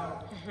are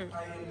now. I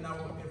am now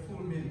a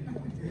full man.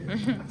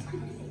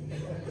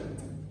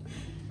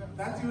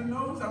 That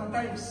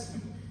sometimes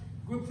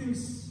good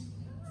things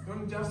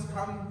don't just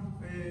come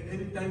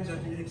anytime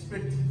that you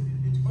expect.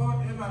 It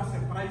all ever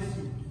surprises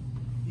you.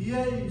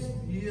 Here he is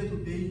here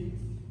today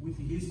with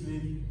his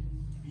very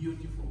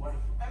beautiful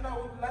wife. And I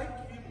would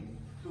like him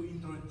to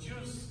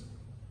introduce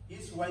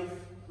his wife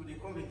to the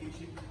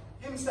congregation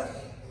himself.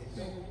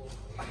 Thank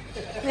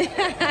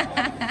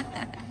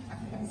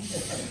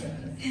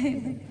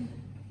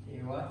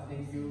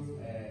you.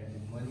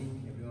 Good morning,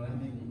 everyone.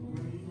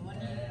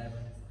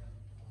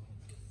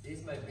 This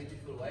is my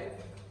beautiful wife.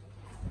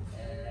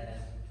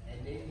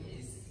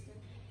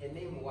 Her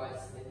name was,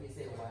 let me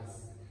say once.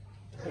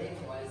 Her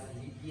name was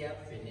Lydia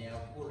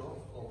Peneapolo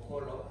or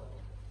Polo.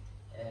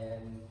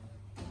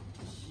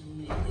 She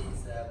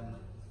is,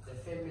 the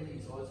family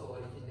is also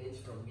originates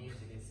from me. As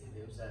you can see,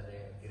 those are the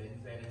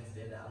grandparents,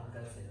 they're the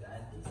uncles and the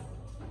aunties.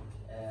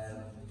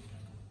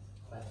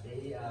 But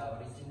they are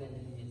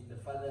originally, the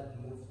father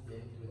moved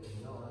them to the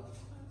north,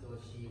 so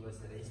she was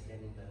raised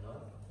then in the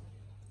north.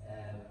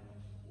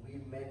 We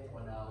met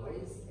on our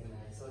ways, and I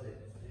saw that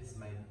this is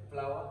my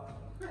flower.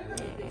 I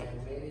went there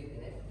and married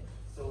her.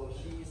 So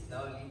she is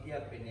now Lydia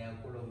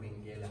Peneapolo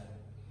Mengela.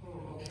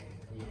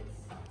 Yes.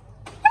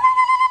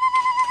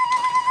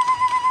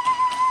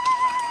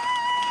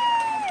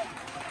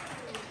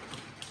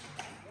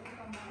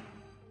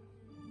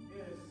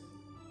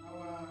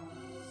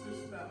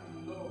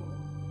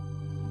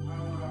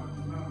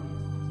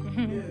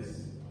 Yes,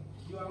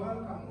 you are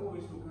welcome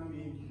always to come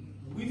in,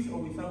 with or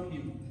without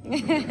him.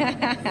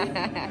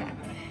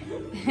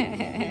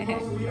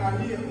 Because we are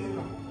here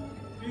ever.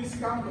 Please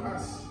come to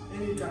us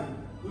anytime.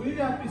 We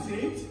really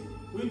appreciate.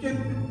 We can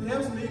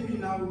perhaps maybe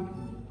now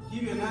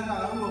give another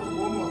round of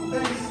warm of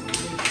thanks.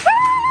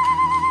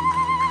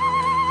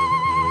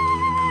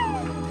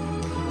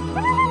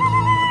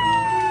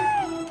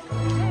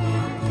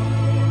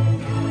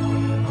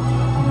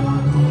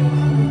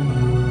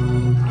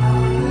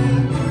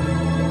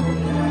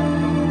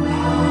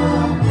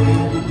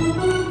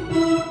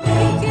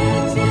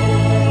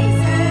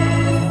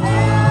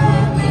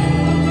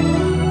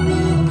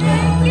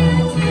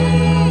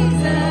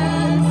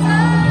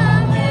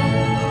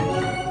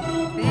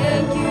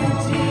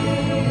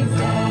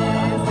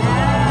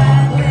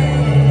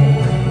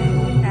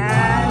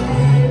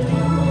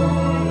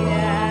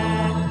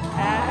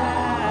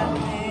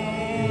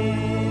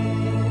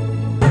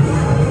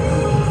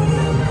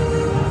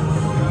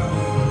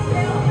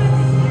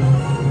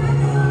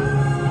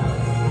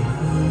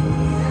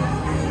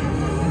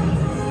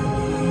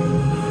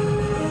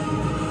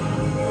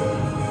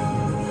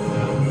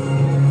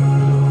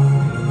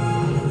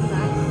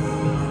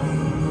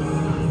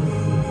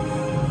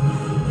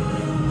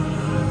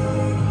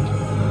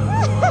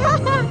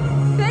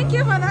 Thank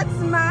you for that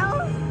smile.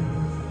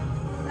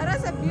 That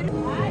was a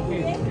beautiful.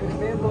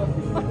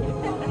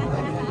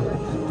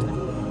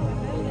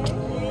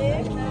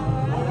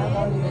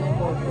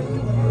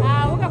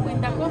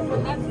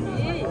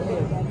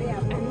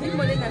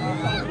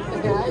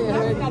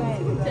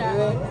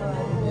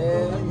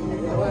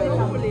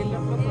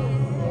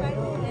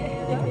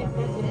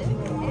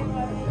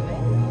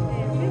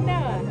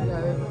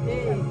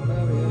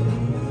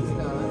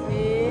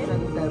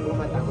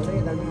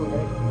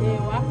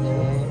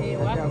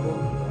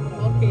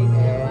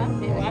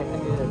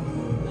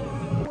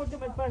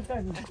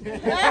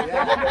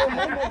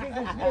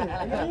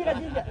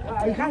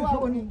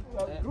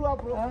 Grew up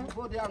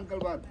before the uncle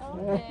one.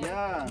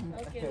 Yeah.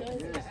 Okay.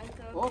 Yes.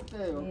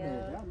 Okay.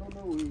 Yeah,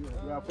 no,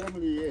 we are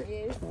family here.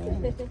 Yes.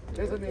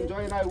 Listen,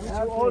 enjoy, and I wish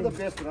you all the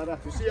best, brother.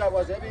 You see, I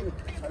was having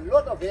a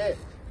lot of hair,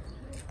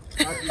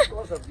 but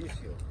because of this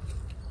year,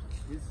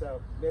 this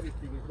marriage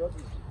thing is not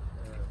easy.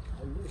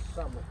 I lose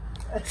some.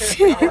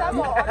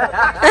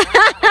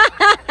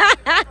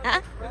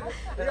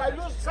 I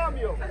lose some,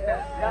 yo.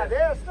 Yeah,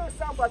 there are still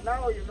some, but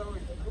now, it's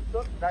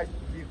not nice to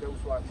leave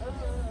those ones.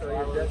 So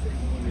you just...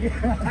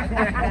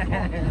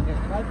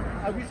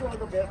 I wish you all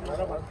the best,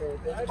 brother.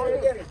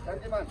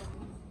 Thank you, man.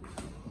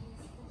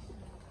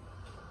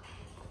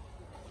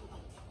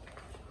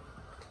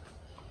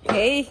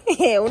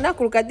 Hey, una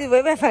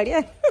crocodile vai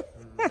falhar.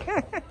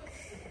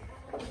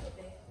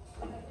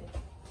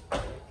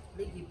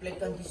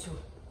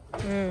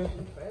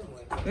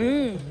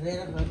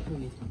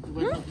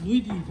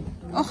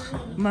 Oh,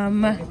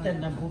 mama.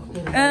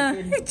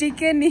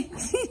 Chicken.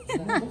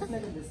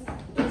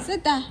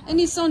 Seta,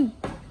 any sun?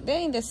 There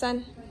in the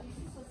sun.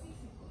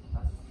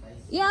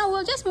 Yeah,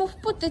 we'll just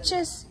move. Put the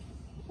chairs.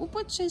 We'll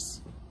put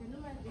chairs.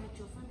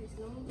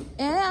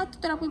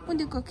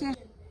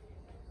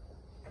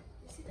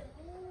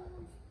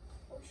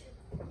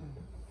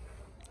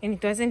 And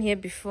it wasn't here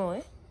before,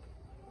 eh?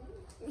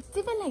 It's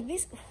even like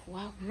this.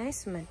 Wow,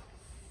 nice, man.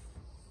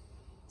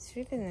 It's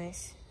really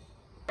nice.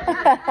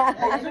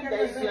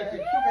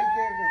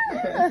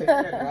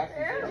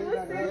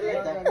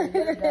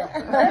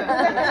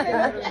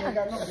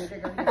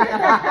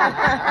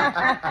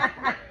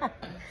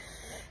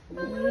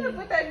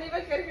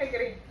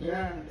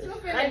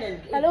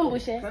 Hallo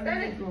Bushe.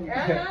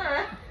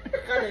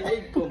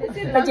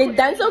 Dat je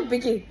dans ook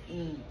Biggie.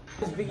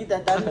 Biggie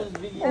dat dan is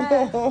Biggie.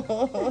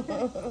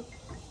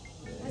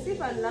 As if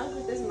I'm long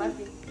with this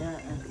muffin.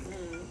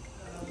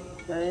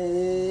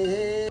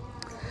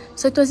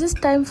 So it was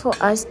just time for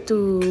us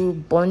to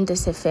bond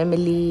as a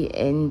family,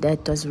 and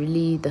that was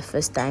really the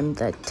first time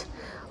that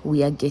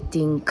we are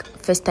getting,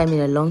 first time in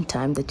a long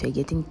time that we're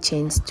getting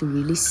chance to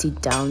really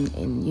sit down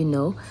and, you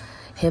know,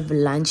 have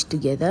lunch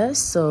together.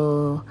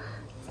 So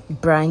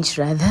brunch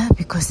rather,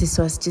 because this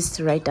was just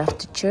right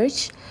after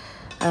church.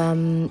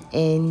 Yeah,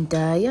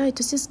 it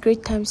was just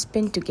great time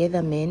spent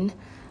together, man.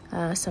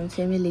 Some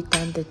family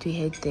time that we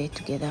had there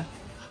together.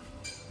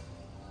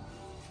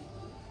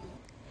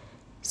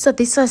 So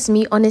this was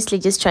me honestly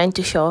just trying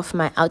to show off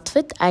my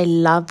outfit. I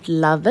love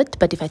it,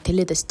 but if I tell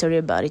you the story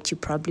about it, you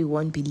probably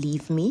won't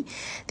believe me.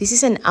 This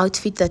is an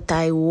outfit that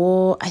I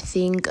wore, I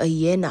think, a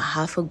year and a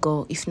half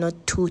ago, if not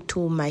two,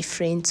 to my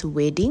friend's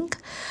wedding,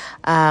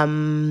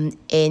 and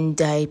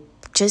I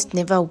just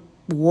never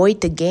wore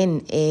it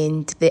again.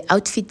 And the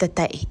outfit that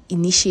I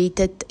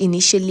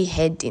initially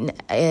had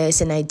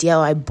as an idea,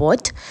 or I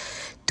bought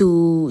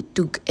to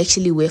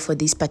actually wear for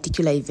this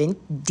particular event,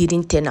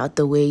 didn't turn out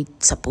the way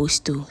it's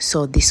supposed to.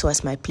 So this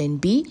was my plan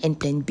B, and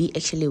plan B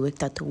actually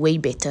worked out way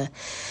better.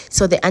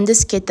 So the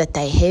underskirt that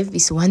I have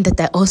is one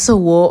that I also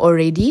wore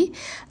already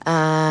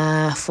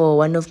for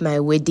one of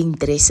my wedding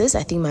dresses,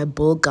 I think my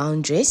ball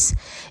gown dress,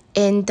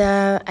 and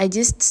I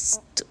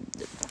just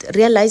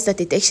realized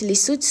that it actually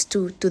suits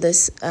to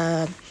this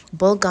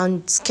ball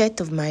gown skirt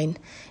of mine,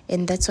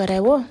 and that's what I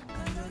wore.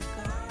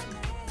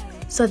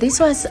 So this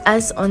was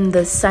us on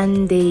the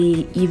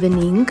Sunday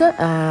evening,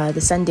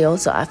 the Sunday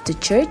also after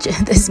church.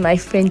 This is my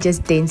friend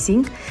just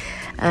dancing,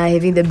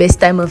 having the best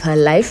time of her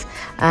life.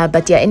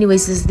 But yeah,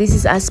 anyways, this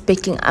is us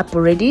packing up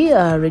already,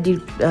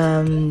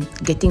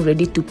 getting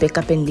ready to pack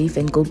up and leave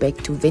and go back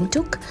to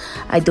Windhoek.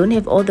 I don't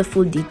have all the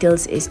full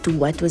details as to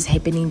what was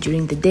happening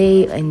during the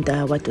day and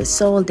what was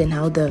sold and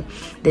how the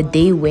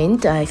day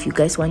went. If you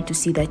guys want to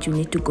see that, you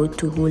need to go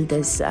to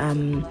Hulda's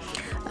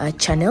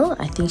channel.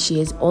 I think she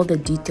has all the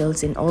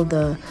details and all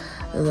the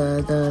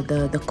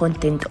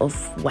content of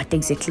what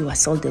exactly was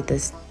sold at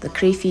the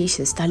crayfish,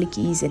 the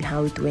stalikis, and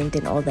how it went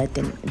and all that,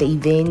 and the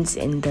events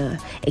and the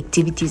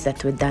activities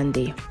that were done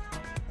there.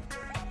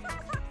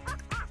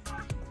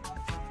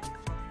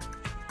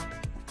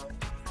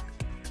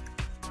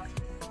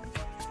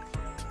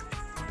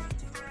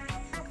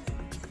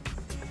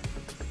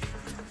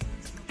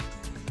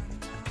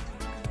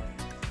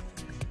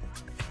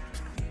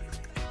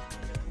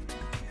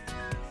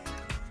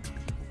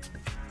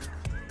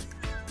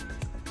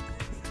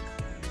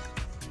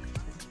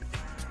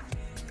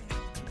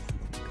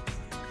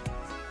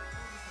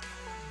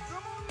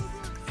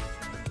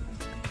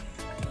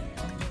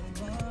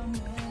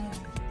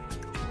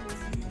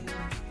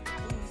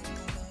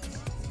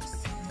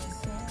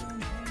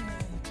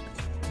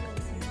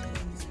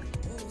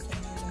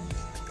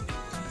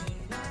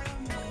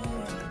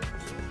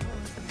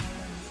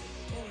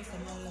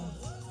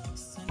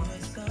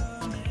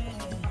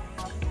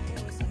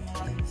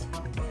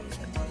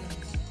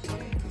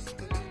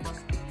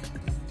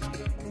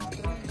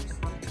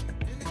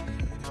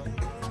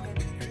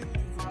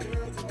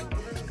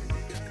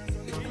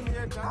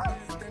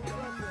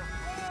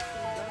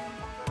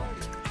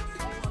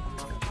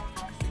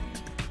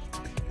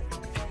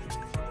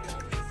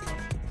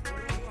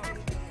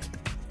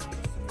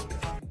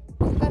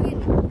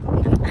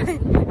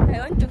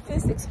 I want to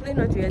first explain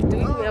what we are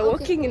doing. We are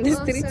walking in the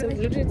streets of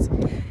Luderitz.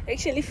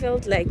 Actually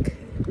felt like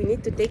we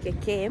need to take a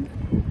cab.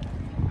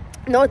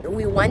 No,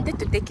 we wanted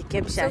to take a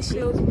cab, Shashi.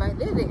 So close by.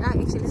 There they are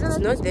actually. It's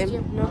not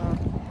them, no.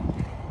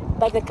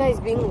 But the car is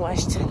being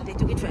washed. They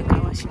took it for a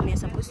car wash. We are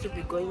supposed to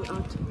be going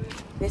out.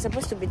 We are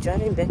supposed to be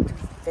driving back to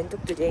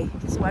Windhoek today.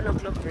 It's 1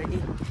 o'clock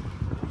already.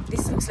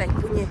 This looks like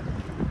Punye.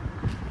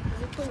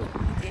 Is it Punye?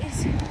 It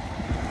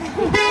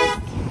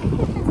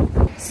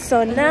is.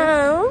 So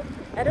now,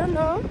 I don't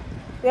know.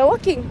 We are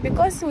walking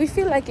because we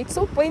feel like it's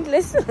so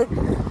pointless to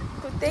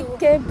take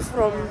cab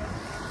from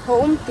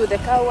home to the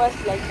car wash.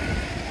 Like,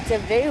 it's a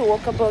very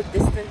walkable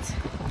distance.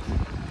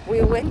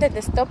 We went at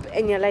the stop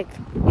and you're like,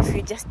 if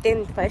you just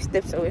stand 5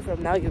 steps away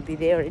from now, you'll be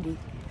there already.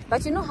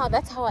 But you know how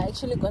that's how I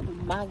actually got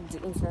mugged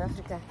in South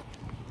Africa.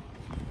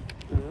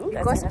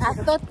 Because I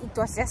thought it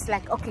was just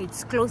like, okay,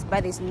 it's close by,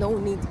 there's no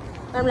need.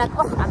 And I'm like,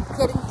 oh, I'm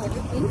carrying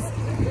heavy things.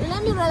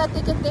 Let me rather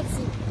take a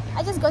taxi.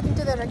 I just got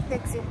into the right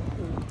taxi.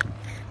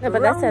 No,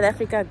 but that's South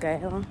Africa,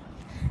 guy.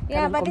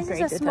 Yeah, but this is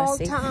a small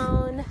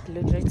town.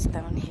 Luderitz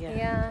town here.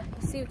 Yeah,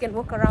 you see, we can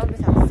walk around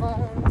with our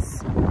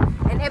phones,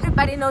 and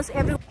everybody knows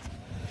everyone.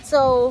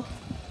 So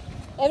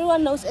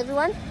everyone knows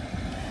everyone.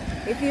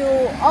 If you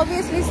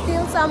obviously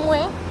steal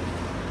somewhere,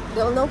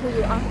 they'll know who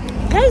you are.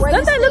 Guys,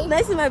 don't I look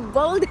nice in my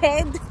bald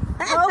head?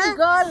 No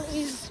girl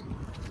is.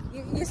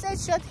 You said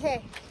short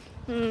hair.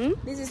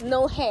 This is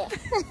no hair.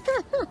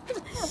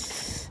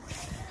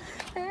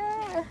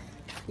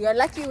 You're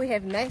lucky we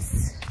have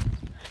nice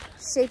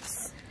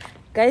shapes.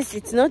 Guys,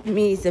 it's not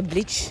me, it's a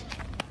bleach.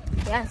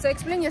 Yeah, so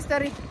explain your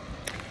story.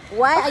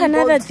 Why are you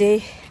Another bald?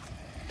 day.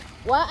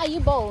 Why are you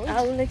bald?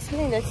 I will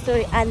explain that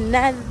story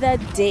another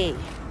day.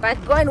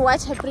 But go and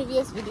watch her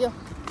previous video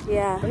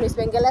Yeah. on Miss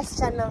Bengala's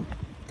channel.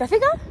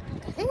 Tafika?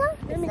 Tafika?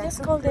 Let me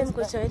just call them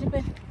because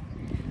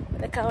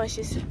the car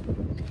washes.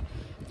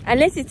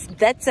 Unless it's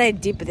that side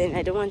deep, then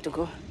I don't want to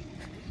go.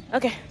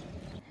 Okay.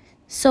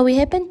 So we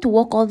happened to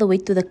walk all the way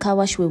to the car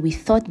wash where we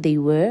thought they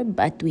were,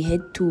 but we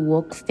had to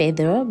walk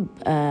further.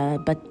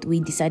 But we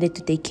decided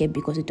to take cab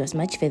because it was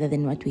much further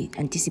than what we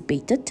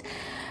anticipated.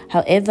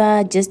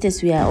 However, just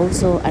as we are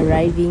also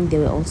arriving, they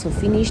were also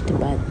finished,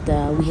 but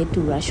we had to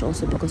rush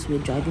also because we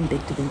were driving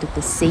back to Windhoek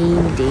the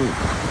same day.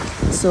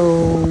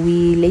 So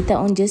we later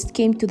on just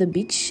came to the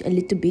beach a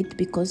little bit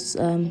because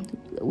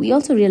we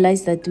also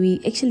realized that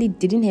we actually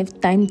didn't have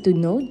time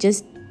to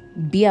just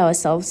be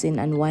ourselves and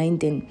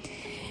unwind and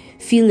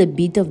feel a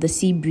bit of the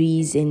sea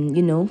breeze and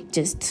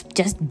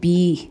just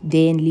be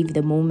there and live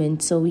the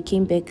moment. So we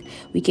came back,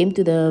 we came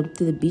to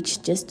the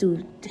beach just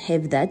to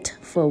have that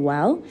for a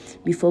while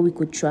before we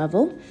could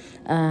travel.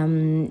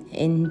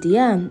 And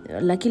yeah,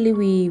 luckily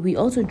we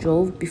also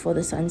drove before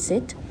the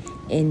sunset,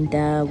 and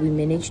we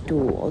managed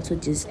to also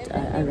just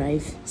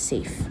arrive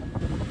safe.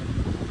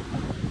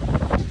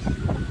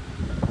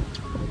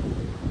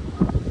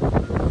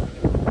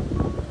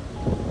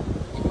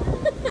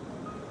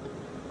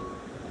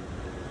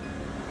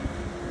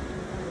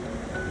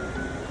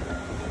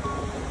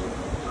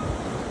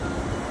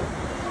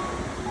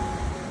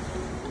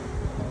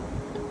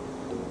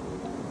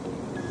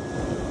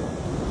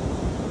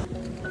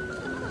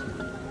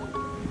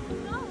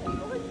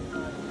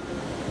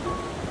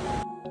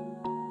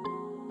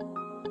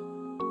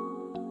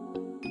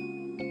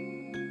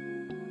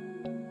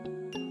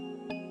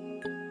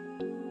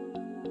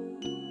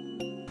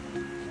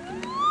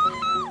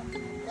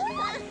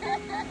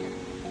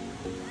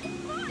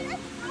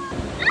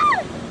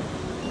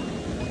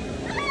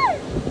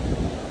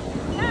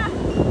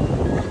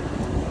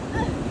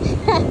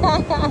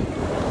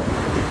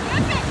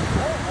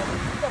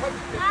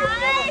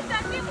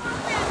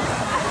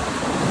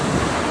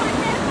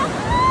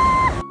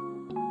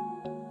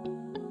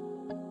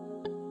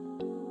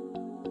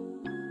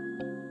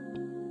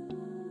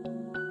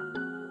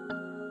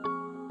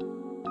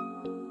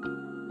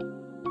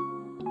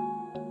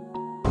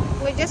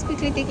 We're just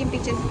quickly taking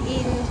pictures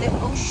in the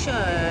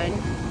ocean.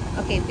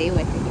 Okay, they were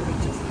taking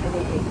pictures.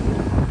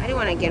 I don't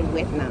want to get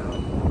wet now.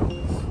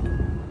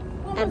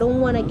 I don't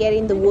want to get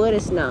in the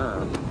waters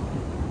now.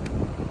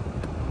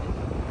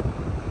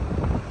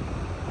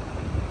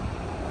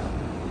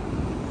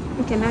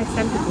 Okay, now it's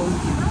time to go.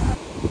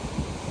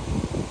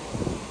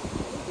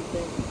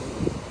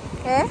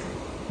 Eh?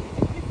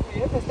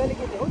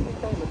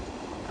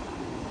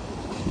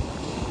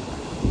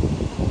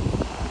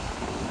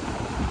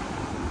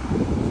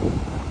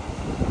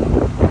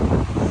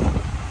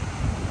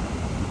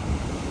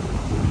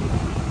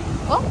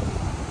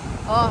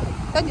 Oh, I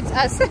thought it's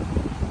us.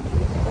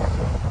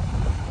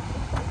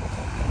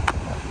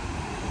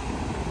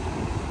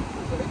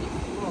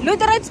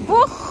 Luderitz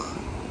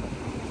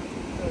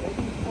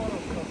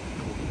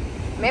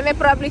Meme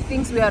probably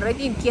thinks we are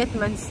already in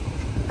Kietmans.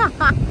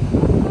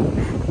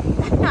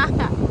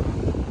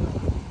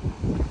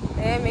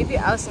 Maybe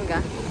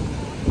Ausenga.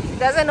 She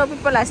doesn't know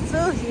people are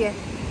still here.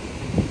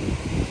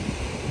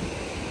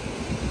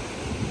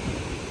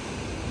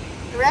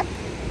 Wrap?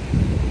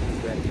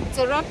 It's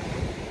a wrap?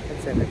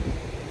 It's a wrap.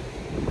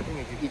 I think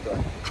if you eat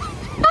one.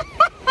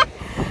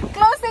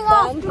 Closing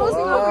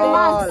off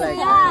remarks. Like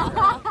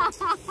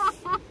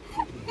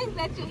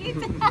That you eat.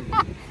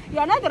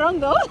 You're not wrong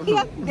though.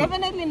 You're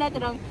definitely not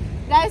wrong.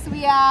 Guys,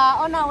 we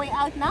are on our way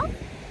out now.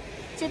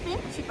 Chip in,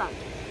 chip out.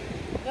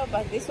 No,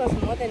 but this was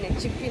more than a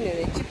chip in and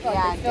a chip out.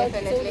 Yeah, It felt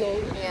definitely. so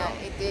low. Yeah,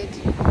 it did.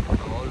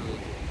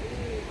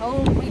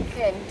 Whole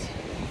weekend.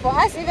 For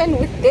us, even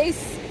with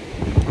days.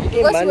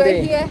 Because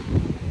we're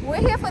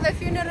here for the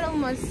funeral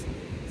most.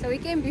 So we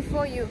came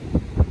before you.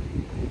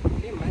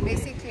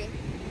 Basically.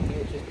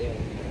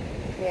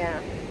 Yeah.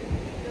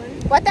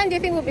 What time do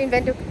you think we'll be in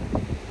Windhoek?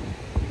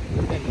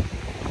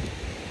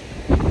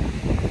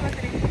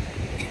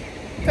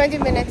 20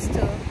 minutes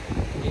to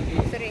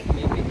 3.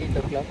 Maybe 8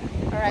 o'clock.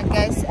 Alright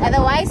guys,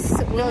 otherwise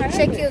we'll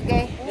check you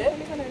again.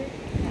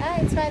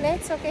 It's fine,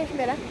 it's okay,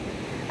 better.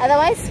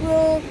 Otherwise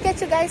we'll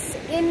catch you guys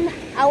in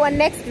our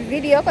next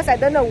video because I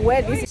don't know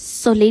where this is.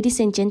 So ladies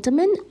and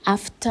gentlemen,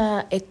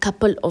 after a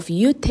couple of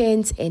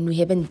U-turns and we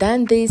haven't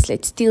done this,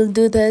 let's still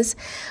do this,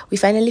 we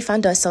finally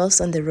found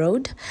ourselves on the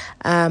road.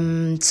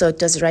 So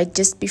it was right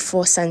just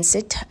before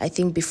sunset, I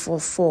think before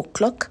 4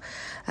 o'clock.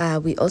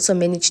 We also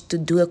managed to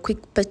do a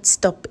quick pit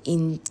stop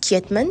in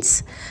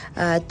Keetmans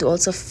to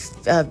also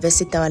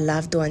visit our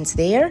loved ones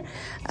there.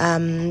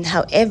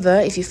 However,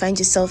 if you find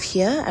yourself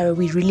here,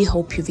 we really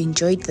hope you've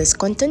enjoyed this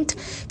content.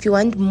 If you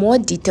want more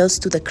details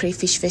to the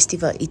Crayfish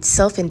Festival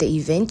itself and the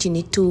event, you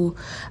need to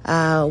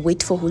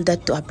wait for Hulda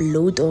to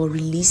upload or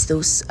release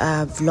those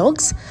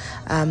vlogs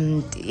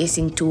as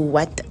into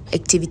what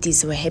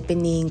activities were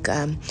happening,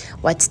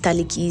 what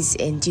Stalik is,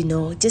 and you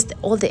know, just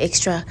all the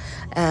extra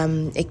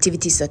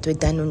activities that were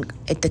done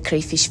at the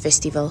Crayfish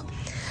Festival.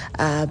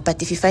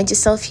 But if you find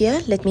yourself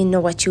here, let me know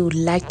what you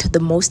liked the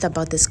most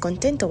about this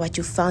content or what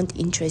you found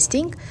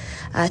interesting.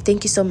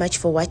 Thank you so much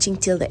for watching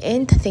till the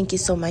end. Thank you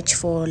so much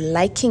for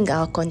liking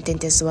our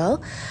content as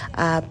well.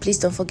 Please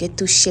don't forget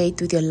to share it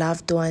with your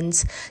loved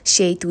ones,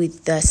 share it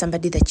with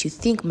somebody that you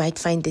think might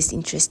find this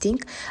interesting.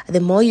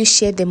 The more you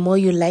share, the more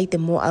you like, the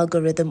more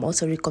algorithm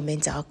also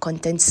recommends our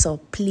content. So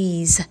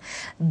please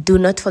do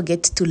not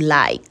forget to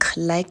like,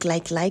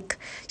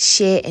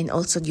 share, and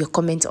also your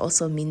comments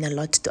also mean a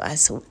lot to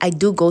us. So I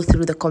do go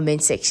through the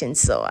comment section,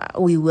 so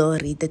we will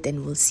read it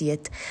and we'll see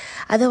it.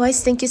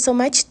 Otherwise, thank you so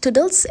much,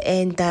 Toodles,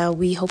 and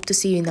we hope to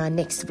see you in our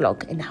next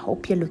vlog, and I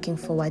hope you're looking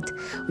forward.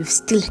 We've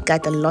still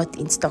got a lot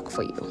in stock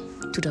for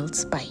you.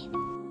 Toodles, bye.